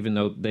way. Even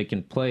though they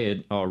can play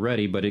it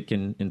already, but it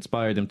can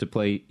inspire them to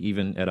play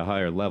even at a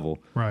higher level.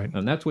 Right,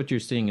 and that's what you're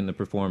seeing in the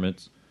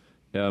performance.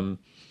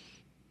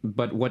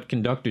 But what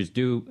conductors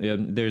do,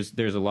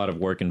 there's a lot of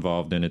work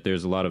involved in it.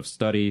 There's a lot of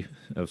study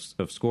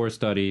of score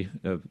study,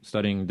 of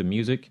studying the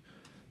music,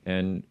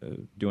 and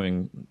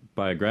doing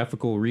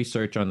biographical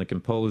research on the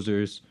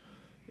composers.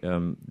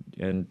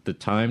 And the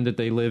time that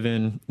they live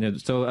in.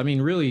 So,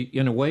 really,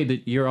 in a way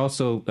that you're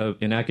also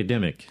an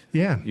academic.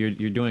 Yeah.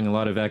 You're doing a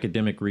lot of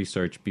academic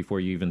research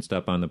before you even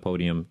step on the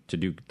podium to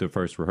do the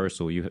first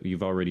rehearsal.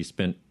 You've already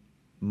spent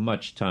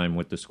much time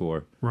with the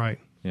score. Right.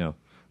 Yeah.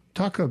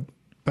 Talk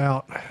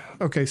about,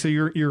 okay, so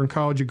you're in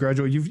college, you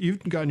graduate, you've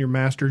gotten your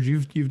master's,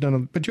 you've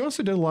done, but you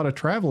also did a lot of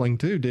traveling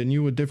too, didn't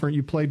you?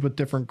 You played with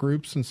different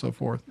groups and so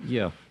forth.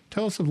 Yeah.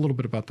 Tell us a little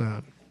bit about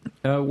that.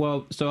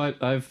 Well, so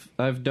I've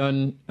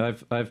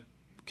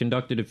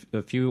conducted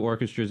a few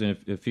orchestras in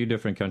a few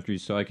different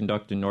countries. So I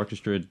conducted an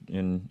orchestra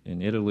in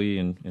Italy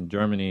and in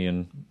Germany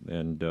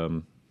and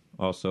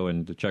also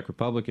in the Czech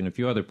Republic and a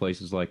few other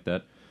places like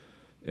that.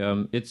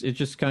 It's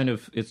just kind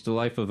of, it's the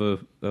life of a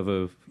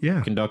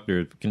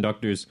conductor.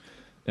 Conductors,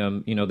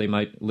 they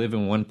might live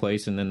in one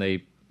place and then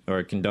they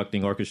are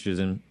conducting orchestras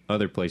in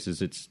other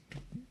places. It's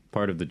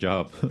part of the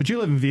job. But you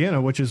live in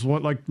Vienna, which is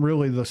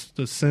really the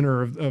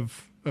center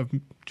of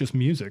just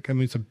music. I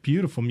mean, it's a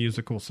beautiful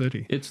musical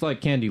city. It's like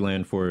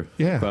Candyland for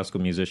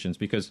classical musicians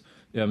because,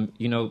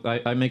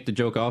 I make the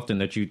joke often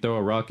that you throw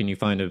a rock and you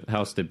find a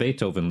house that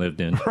Beethoven lived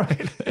in.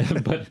 Right.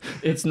 But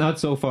it's not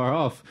so far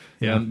off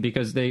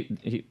because they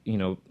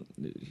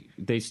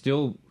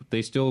still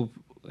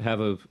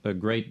have a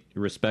great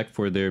respect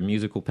for their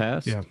musical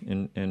past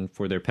and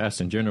for their past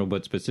in general,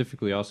 but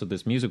specifically also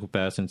this musical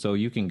past. And so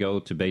you can go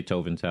to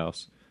Beethoven's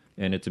house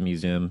and it's a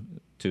museum.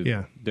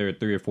 There are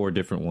 3 or 4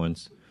 different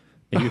ones.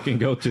 And you can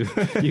go to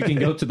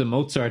the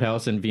Mozart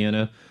house in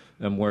Vienna,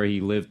 where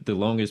he lived the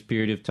longest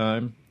period of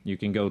time. You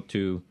can go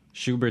to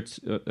Schubert's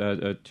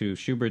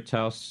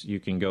house. You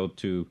can go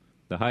to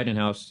the Haydn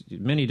house.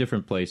 Many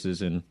different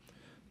places, and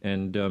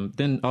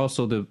then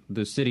also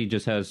the city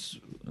just has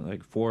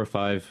like 4 or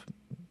 5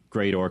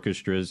 great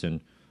orchestras and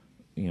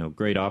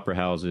great opera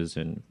houses.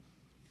 And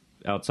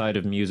outside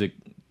of music,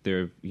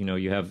 there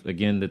you have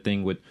again the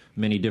thing with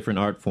many different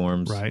art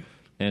forms, right?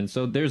 And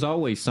so there's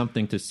always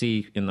something to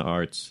see in the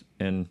arts,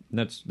 and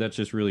that's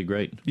just really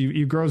great.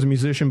 You grow as a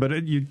musician,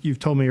 but you've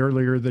told me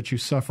earlier that you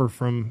suffer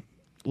from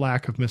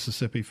lack of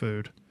Mississippi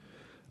food.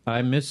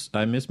 I miss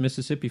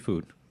Mississippi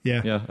food.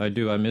 Yeah, I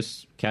do. I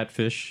miss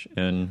catfish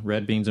and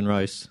red beans and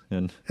rice,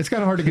 and it's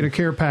kind of hard to get a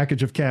care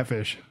package of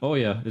catfish. Oh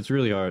yeah, it's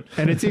really hard.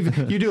 And it's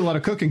even you do a lot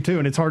of cooking too,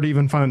 and it's hard to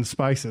even find the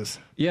spices.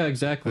 Yeah,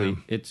 exactly.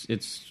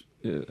 It's.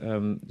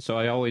 So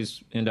I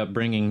always end up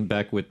bringing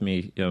back with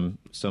me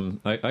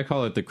some. I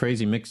call it the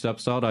crazy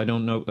mix-up salt. I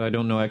don't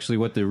know actually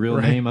what the real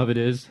name of it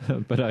is,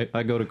 but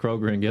I go to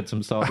Kroger and get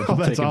some salt and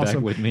take it back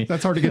with me.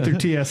 That's hard to get through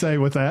TSA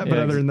with that, but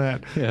other than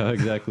that, yeah,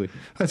 exactly.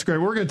 That's great.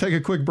 We're going to take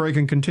a quick break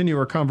and continue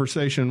our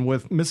conversation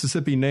with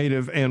Mississippi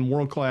native and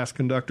world-class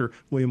conductor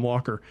William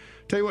Walker.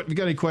 Tell you what, if you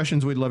got any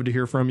questions, we'd love to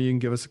hear from you. You can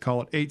give us a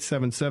call at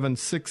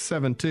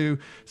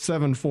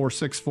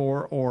 877-672-7464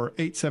 or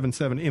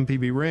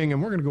 877-MPB-RING,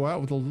 and we're going to go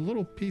out with a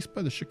little piece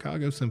by the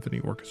Chicago Symphony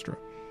Orchestra.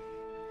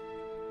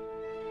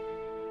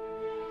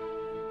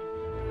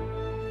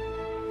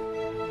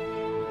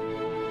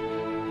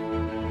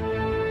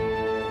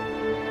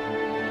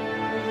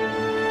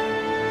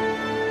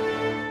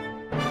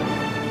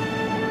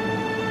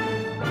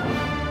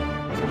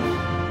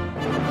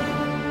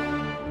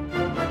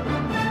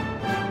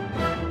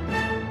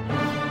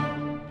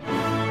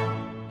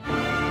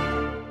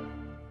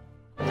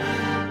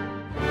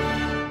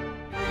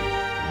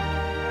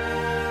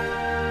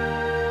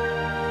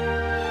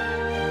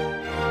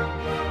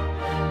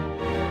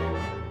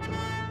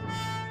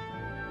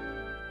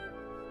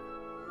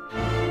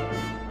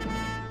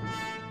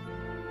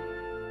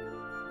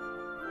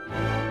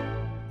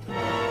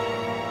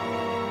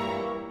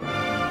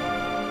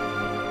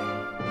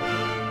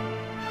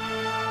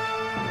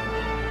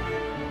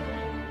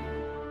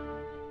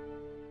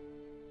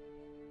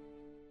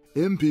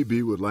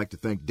 MPB would like to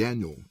thank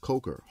Daniel,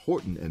 Coker,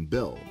 Horton, and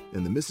Bell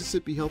and the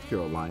Mississippi Healthcare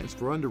Alliance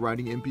for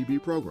underwriting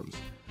MPB programs.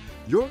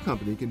 Your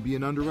company can be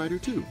an underwriter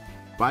too.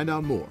 Find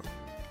out more.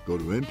 Go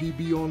to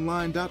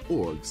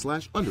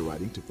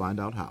mpbonline.org/underwriting to find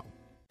out how.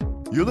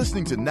 You're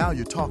listening to Now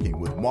You're Talking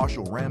with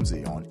Marshall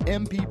Ramsey on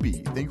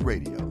MPB Think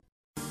Radio.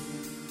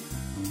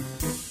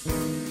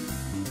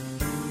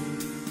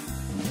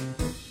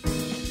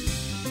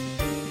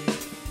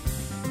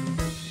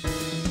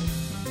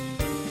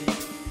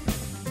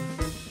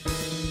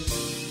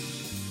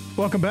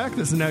 Welcome back.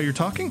 This is Now You're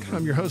Talking.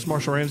 I'm your host,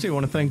 Marshall Ramsey. I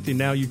want to thank the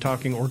Now You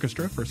Talking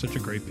Orchestra for such a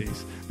great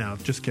piece. No,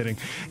 just kidding.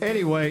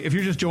 Anyway, if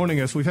you're just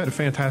joining us, we've had a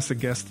fantastic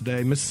guest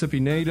today,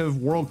 Mississippi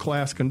native,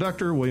 world-class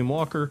conductor, William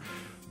Walker.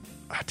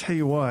 I tell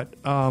you what,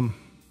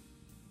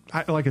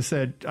 like I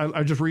said,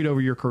 I just read over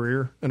your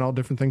career and all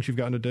different things you've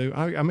gotten to do.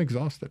 I'm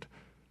exhausted.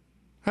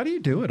 How do you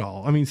do it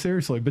all? I mean,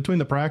 seriously, between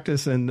the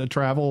practice and the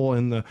travel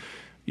and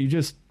you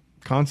just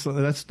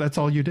constantly, that's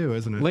all you do,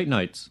 isn't it? Late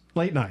nights.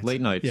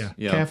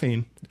 Yeah.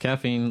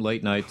 Caffeine,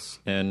 late nights,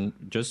 and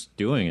just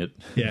doing it.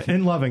 Yeah,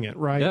 and loving it,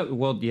 right? Yeah,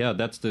 well, yeah,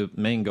 that's the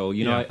main goal.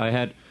 You know,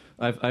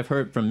 I've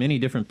heard from many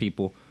different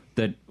people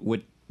that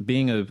with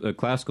being a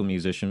classical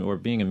musician or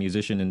being a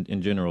musician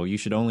in general, you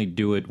should only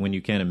do it when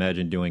you can't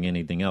imagine doing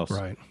anything else.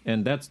 Right.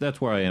 And that's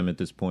where I am at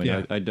this point.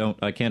 Yeah.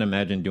 I can't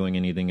imagine doing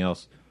anything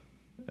else.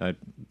 I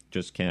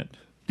just can't.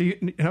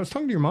 And I was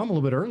talking to your mom a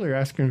little bit earlier,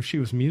 asking if she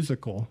was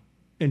musical.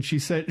 And she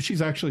said she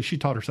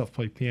taught herself to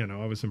play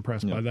piano. I was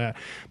impressed by that.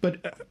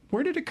 But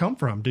where did it come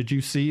from? Did you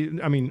see,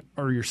 I mean,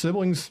 are your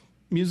siblings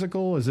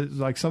musical? Is it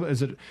like some?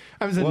 Is it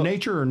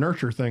nature or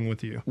nurture thing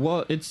with you?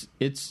 Well, it's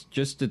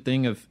just a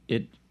thing of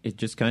it. It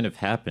just kind of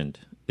happened.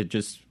 It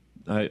just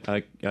I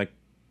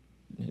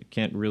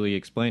can't really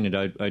explain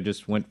it. I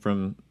just went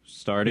from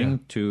starting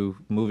to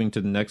moving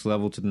to the next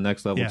level, to the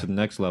next level, to the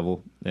next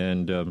level,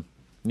 and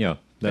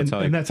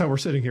that's how we're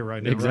sitting here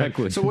right now.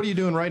 Exactly. Right? So what are you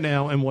doing right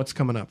now, and what's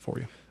coming up for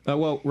you?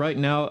 Well, right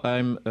now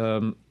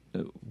I'm.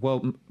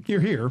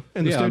 You're here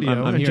in the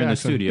studio. I'm here Jackson. in the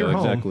studio, You're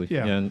home. exactly.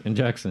 Yeah, in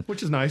Jackson,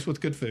 which is nice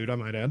with good food, I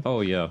might add.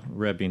 Oh yeah,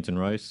 red beans and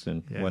rice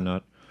and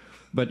whatnot.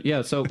 But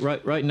yeah, so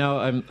right now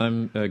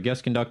I'm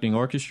guest conducting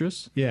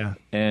orchestras. Yeah,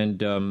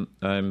 and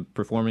I'm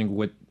performing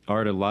with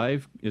Art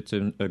Alive. It's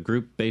a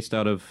group based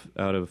out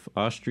of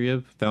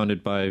Austria,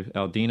 founded by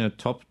Aldina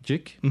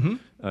Topjic. Mm-hmm.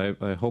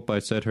 I hope I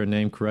said her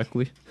name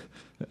correctly.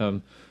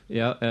 Wait,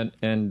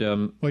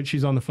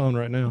 she's on the phone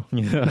right now.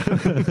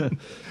 Yeah,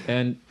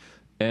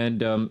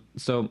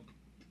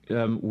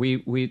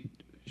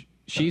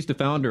 she's the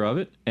founder of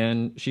it,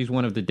 and she's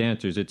one of the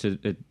dancers. It's a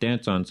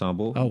dance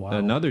ensemble. Oh, wow.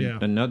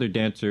 Another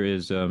dancer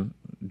is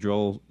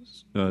Joel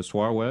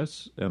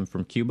Suarez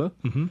from Cuba.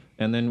 Mm-hmm.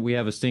 And then we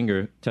have a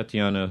singer,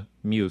 Tatiana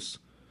Muse,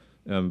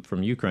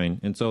 from Ukraine.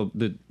 And so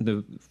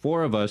the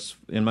four of us,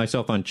 and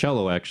myself on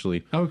cello, actually,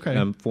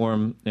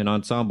 form an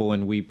ensemble,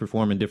 and we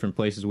perform in different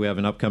places. We have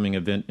an upcoming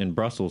event in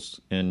Brussels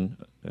in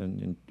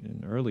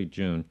early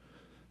June.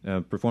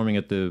 Performing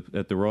at the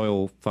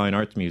Royal Fine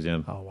Arts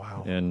Museum. Oh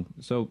wow! And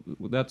so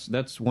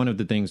that's one of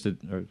the things that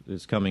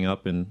is coming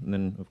up, and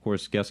then of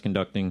course guest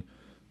conducting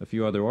a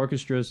few other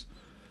orchestras.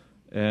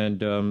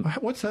 And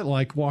what's that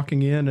like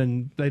walking in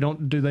and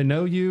do they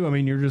know you? I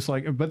mean, you're just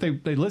like, but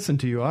they listen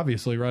to you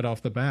obviously right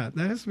off the bat.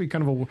 That has to be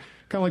kind of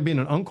like being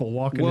an uncle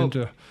walking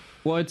into.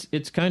 Well,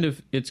 it's kind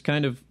of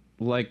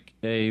like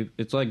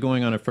it's like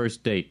going on a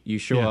first date. You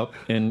show up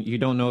and you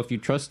don't know if you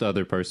trust the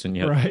other person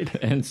yet, right?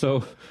 And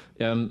so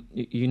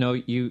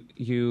you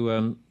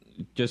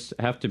just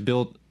have to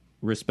build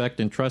respect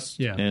and trust,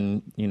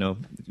 and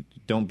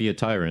don't be a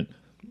tyrant,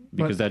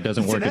 because that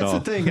doesn't work at all.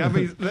 That's the thing. I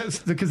mean,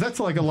 that's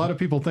like a lot of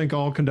people think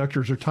all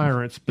conductors are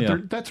tyrants,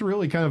 but that's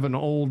really kind of an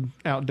old,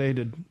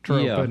 outdated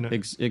trope, isn't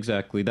it?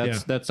 Exactly.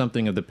 That's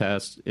something of the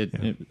past,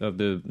 of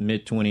the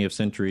mid 20th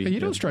century. Hey, you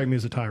don't strike me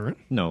as a tyrant.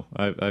 No,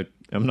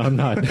 I'm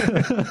not.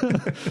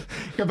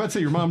 I bet say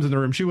your mom's in the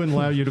room. She wouldn't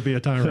allow you to be a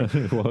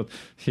tyrant. Well,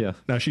 yeah.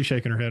 Now she's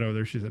shaking her head over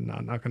there. She said, "No,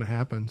 not going to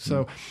happen."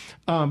 So,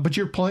 but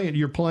you're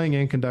playing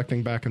and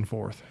conducting back and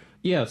forth.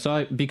 Yeah.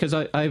 So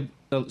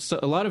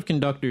a lot of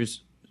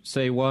conductors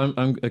say, "Well,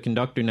 I'm a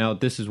conductor now.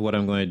 This is what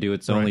I'm going to do.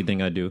 It's the only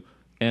thing I do."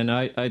 And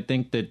I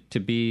think that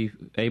to be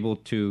able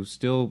to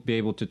still be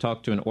able to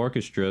talk to an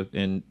orchestra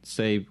and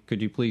say,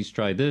 "Could you please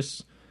try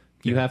this?"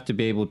 You have to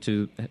be able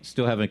to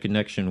still have a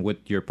connection with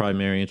your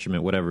primary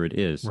instrument, whatever it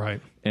is. Right.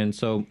 And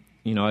so,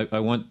 I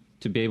want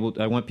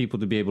people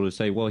to be able to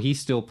say, well, he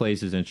still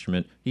plays his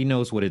instrument. He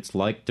knows what it's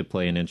like to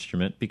play an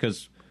instrument,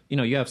 because,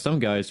 you have some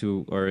guys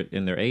who are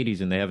in their 80s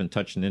and they haven't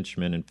touched an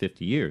instrument in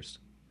 50 years.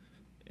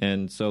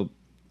 And so,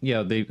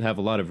 they have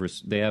a lot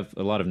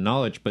of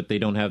knowledge, but they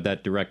don't have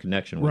that direct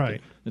connection with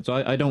it. And so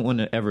I don't want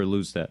to ever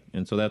lose that.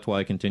 And so that's why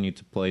I continue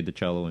to play the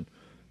cello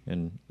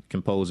and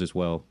compose as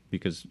well,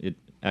 because it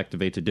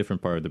activates a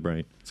different part of the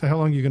brain. So how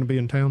long are you going to be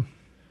in town?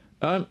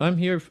 I'm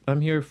here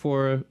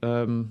for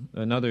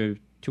another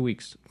 2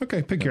 weeks.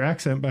 Okay, pick your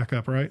accent back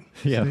up, right?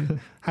 Yeah. See?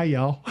 Hi,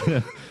 y'all.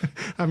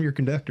 I'm your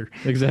conductor.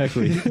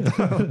 Exactly.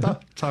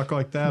 Talk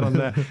like that on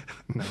that.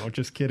 No,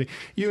 just kidding.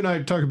 You and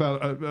I talk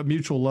about a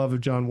mutual love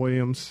of John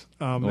Williams.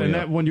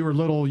 That when you were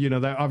little,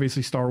 that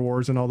obviously Star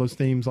Wars and all those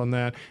themes on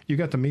that. You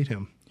got to meet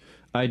him.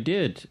 I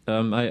did.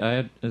 I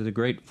had the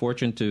great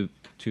fortune to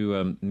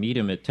meet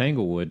him at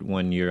Tanglewood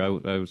one year.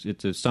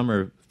 It's a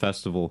summer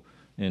festival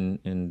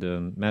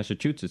in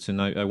Massachusetts,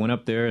 and I went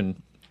up there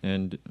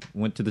and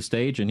went to the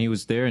stage, and he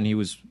was there, and he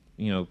was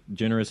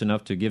generous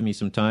enough to give me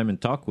some time and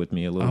talk with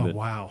me a little bit. Oh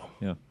wow!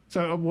 Yeah.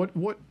 So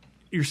what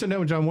you're sitting down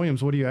with John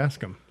Williams? What do you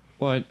ask him?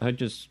 Well,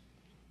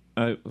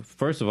 I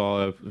first of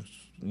all,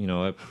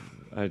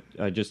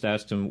 I just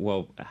asked him,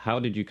 well, how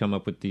did you come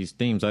up with these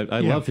themes? I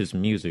love his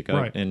music,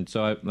 and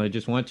so I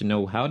just wanted to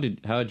know how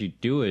did you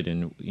do it,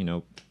 and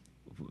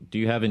do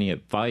you have any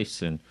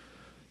advice? And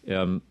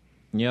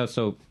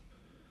so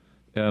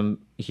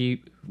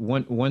he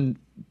one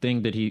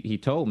thing that he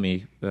told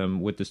me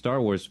with the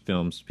Star Wars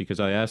films, because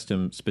I asked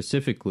him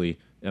specifically,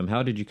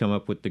 how did you come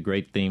up with the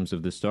great themes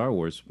of the Star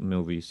Wars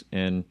movies?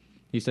 And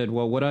he said,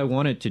 well, what I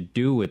wanted to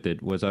do with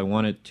it was I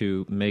wanted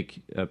to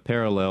make a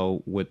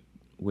parallel with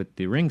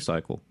the Ring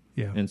cycle.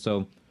 Yeah. And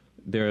so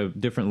there are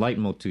different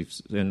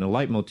leitmotifs, and the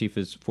leitmotif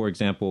is, for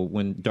example,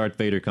 when Darth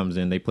Vader comes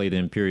in, they play the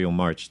Imperial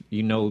March.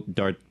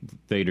 Darth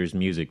Vader's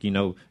music.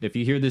 If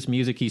you hear this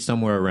music, he's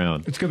somewhere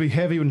around. It's going to be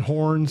heavy and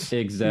horns.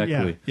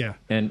 Exactly. Yeah.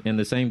 And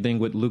the same thing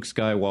with Luke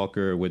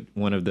Skywalker, with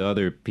one of the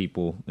other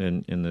people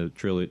in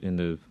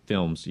the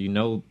films.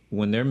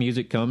 When their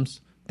music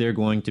comes, they're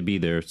going to be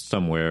there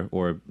somewhere,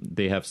 or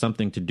they have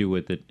something to do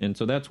with it. And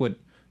so that's what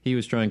he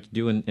was trying to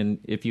do. And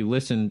if you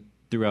listen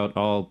throughout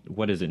all,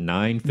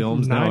 9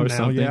 films now or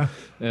something.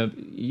 Yeah.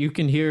 You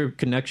can hear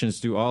connections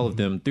through all of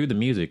them through the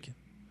music.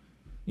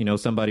 You know,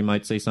 somebody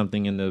might say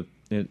something in the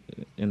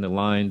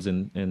lines,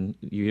 and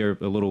you hear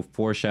a little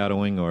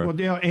foreshadowing. Or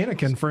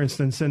Anakin, for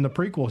instance, in the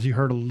prequels, you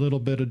heard a little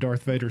bit of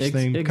Darth Vader's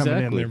theme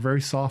coming in there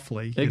very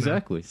softly.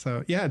 Exactly.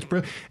 So yeah, it's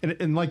brilliant.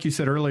 And like you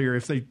said earlier,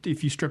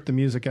 if you strip the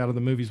music out of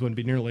the movies, wouldn't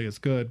be nearly as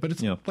good. But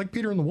it's like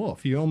Peter and the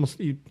Wolf.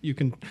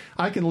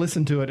 I can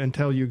listen to it and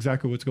tell you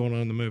exactly what's going on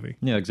in the movie.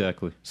 Yeah,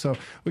 exactly. So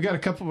we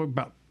got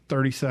about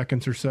 30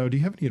 seconds or so. Do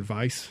you have any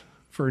advice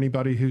for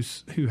anybody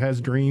who has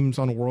dreams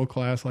on a world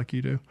class like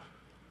you do?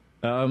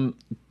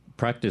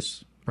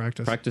 Practice.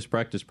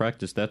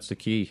 That's the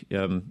key.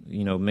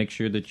 Make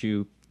sure that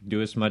you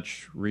do as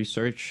much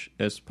research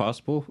as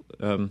possible,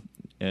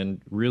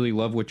 and really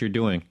love what you're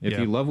doing. If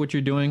you love what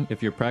you're doing,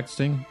 if you're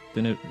practicing,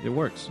 then it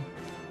works.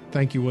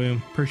 Thank you,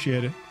 William.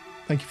 Appreciate it.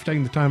 Thank you for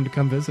taking the time to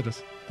come visit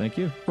us. Thank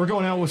you. We're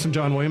going out with some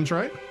John Williams,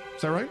 right?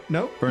 Is that right?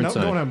 No? Burnside.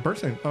 No, going out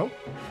Burnside. Oh,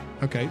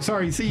 okay.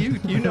 Sorry. See,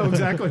 you know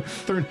exactly.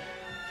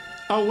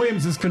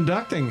 Williams is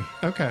conducting.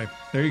 Okay.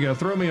 There you go.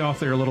 Throw me off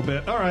there a little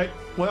bit. All right.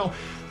 Well,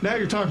 Now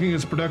You're Talking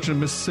is a production of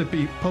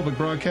Mississippi Public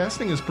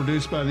Broadcasting. Is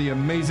produced by the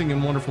amazing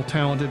and wonderful,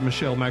 talented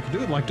Michelle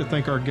McAdoo. I'd like to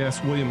thank our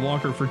guest, William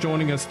Walker, for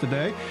joining us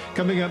today.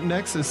 Coming up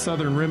next is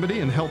Southern Remedy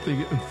and Healthy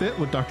and Fit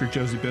with Dr.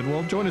 Josie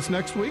Bidwell. Join us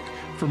next week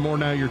for more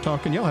Now You're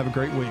Talking. Y'all have a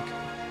great week.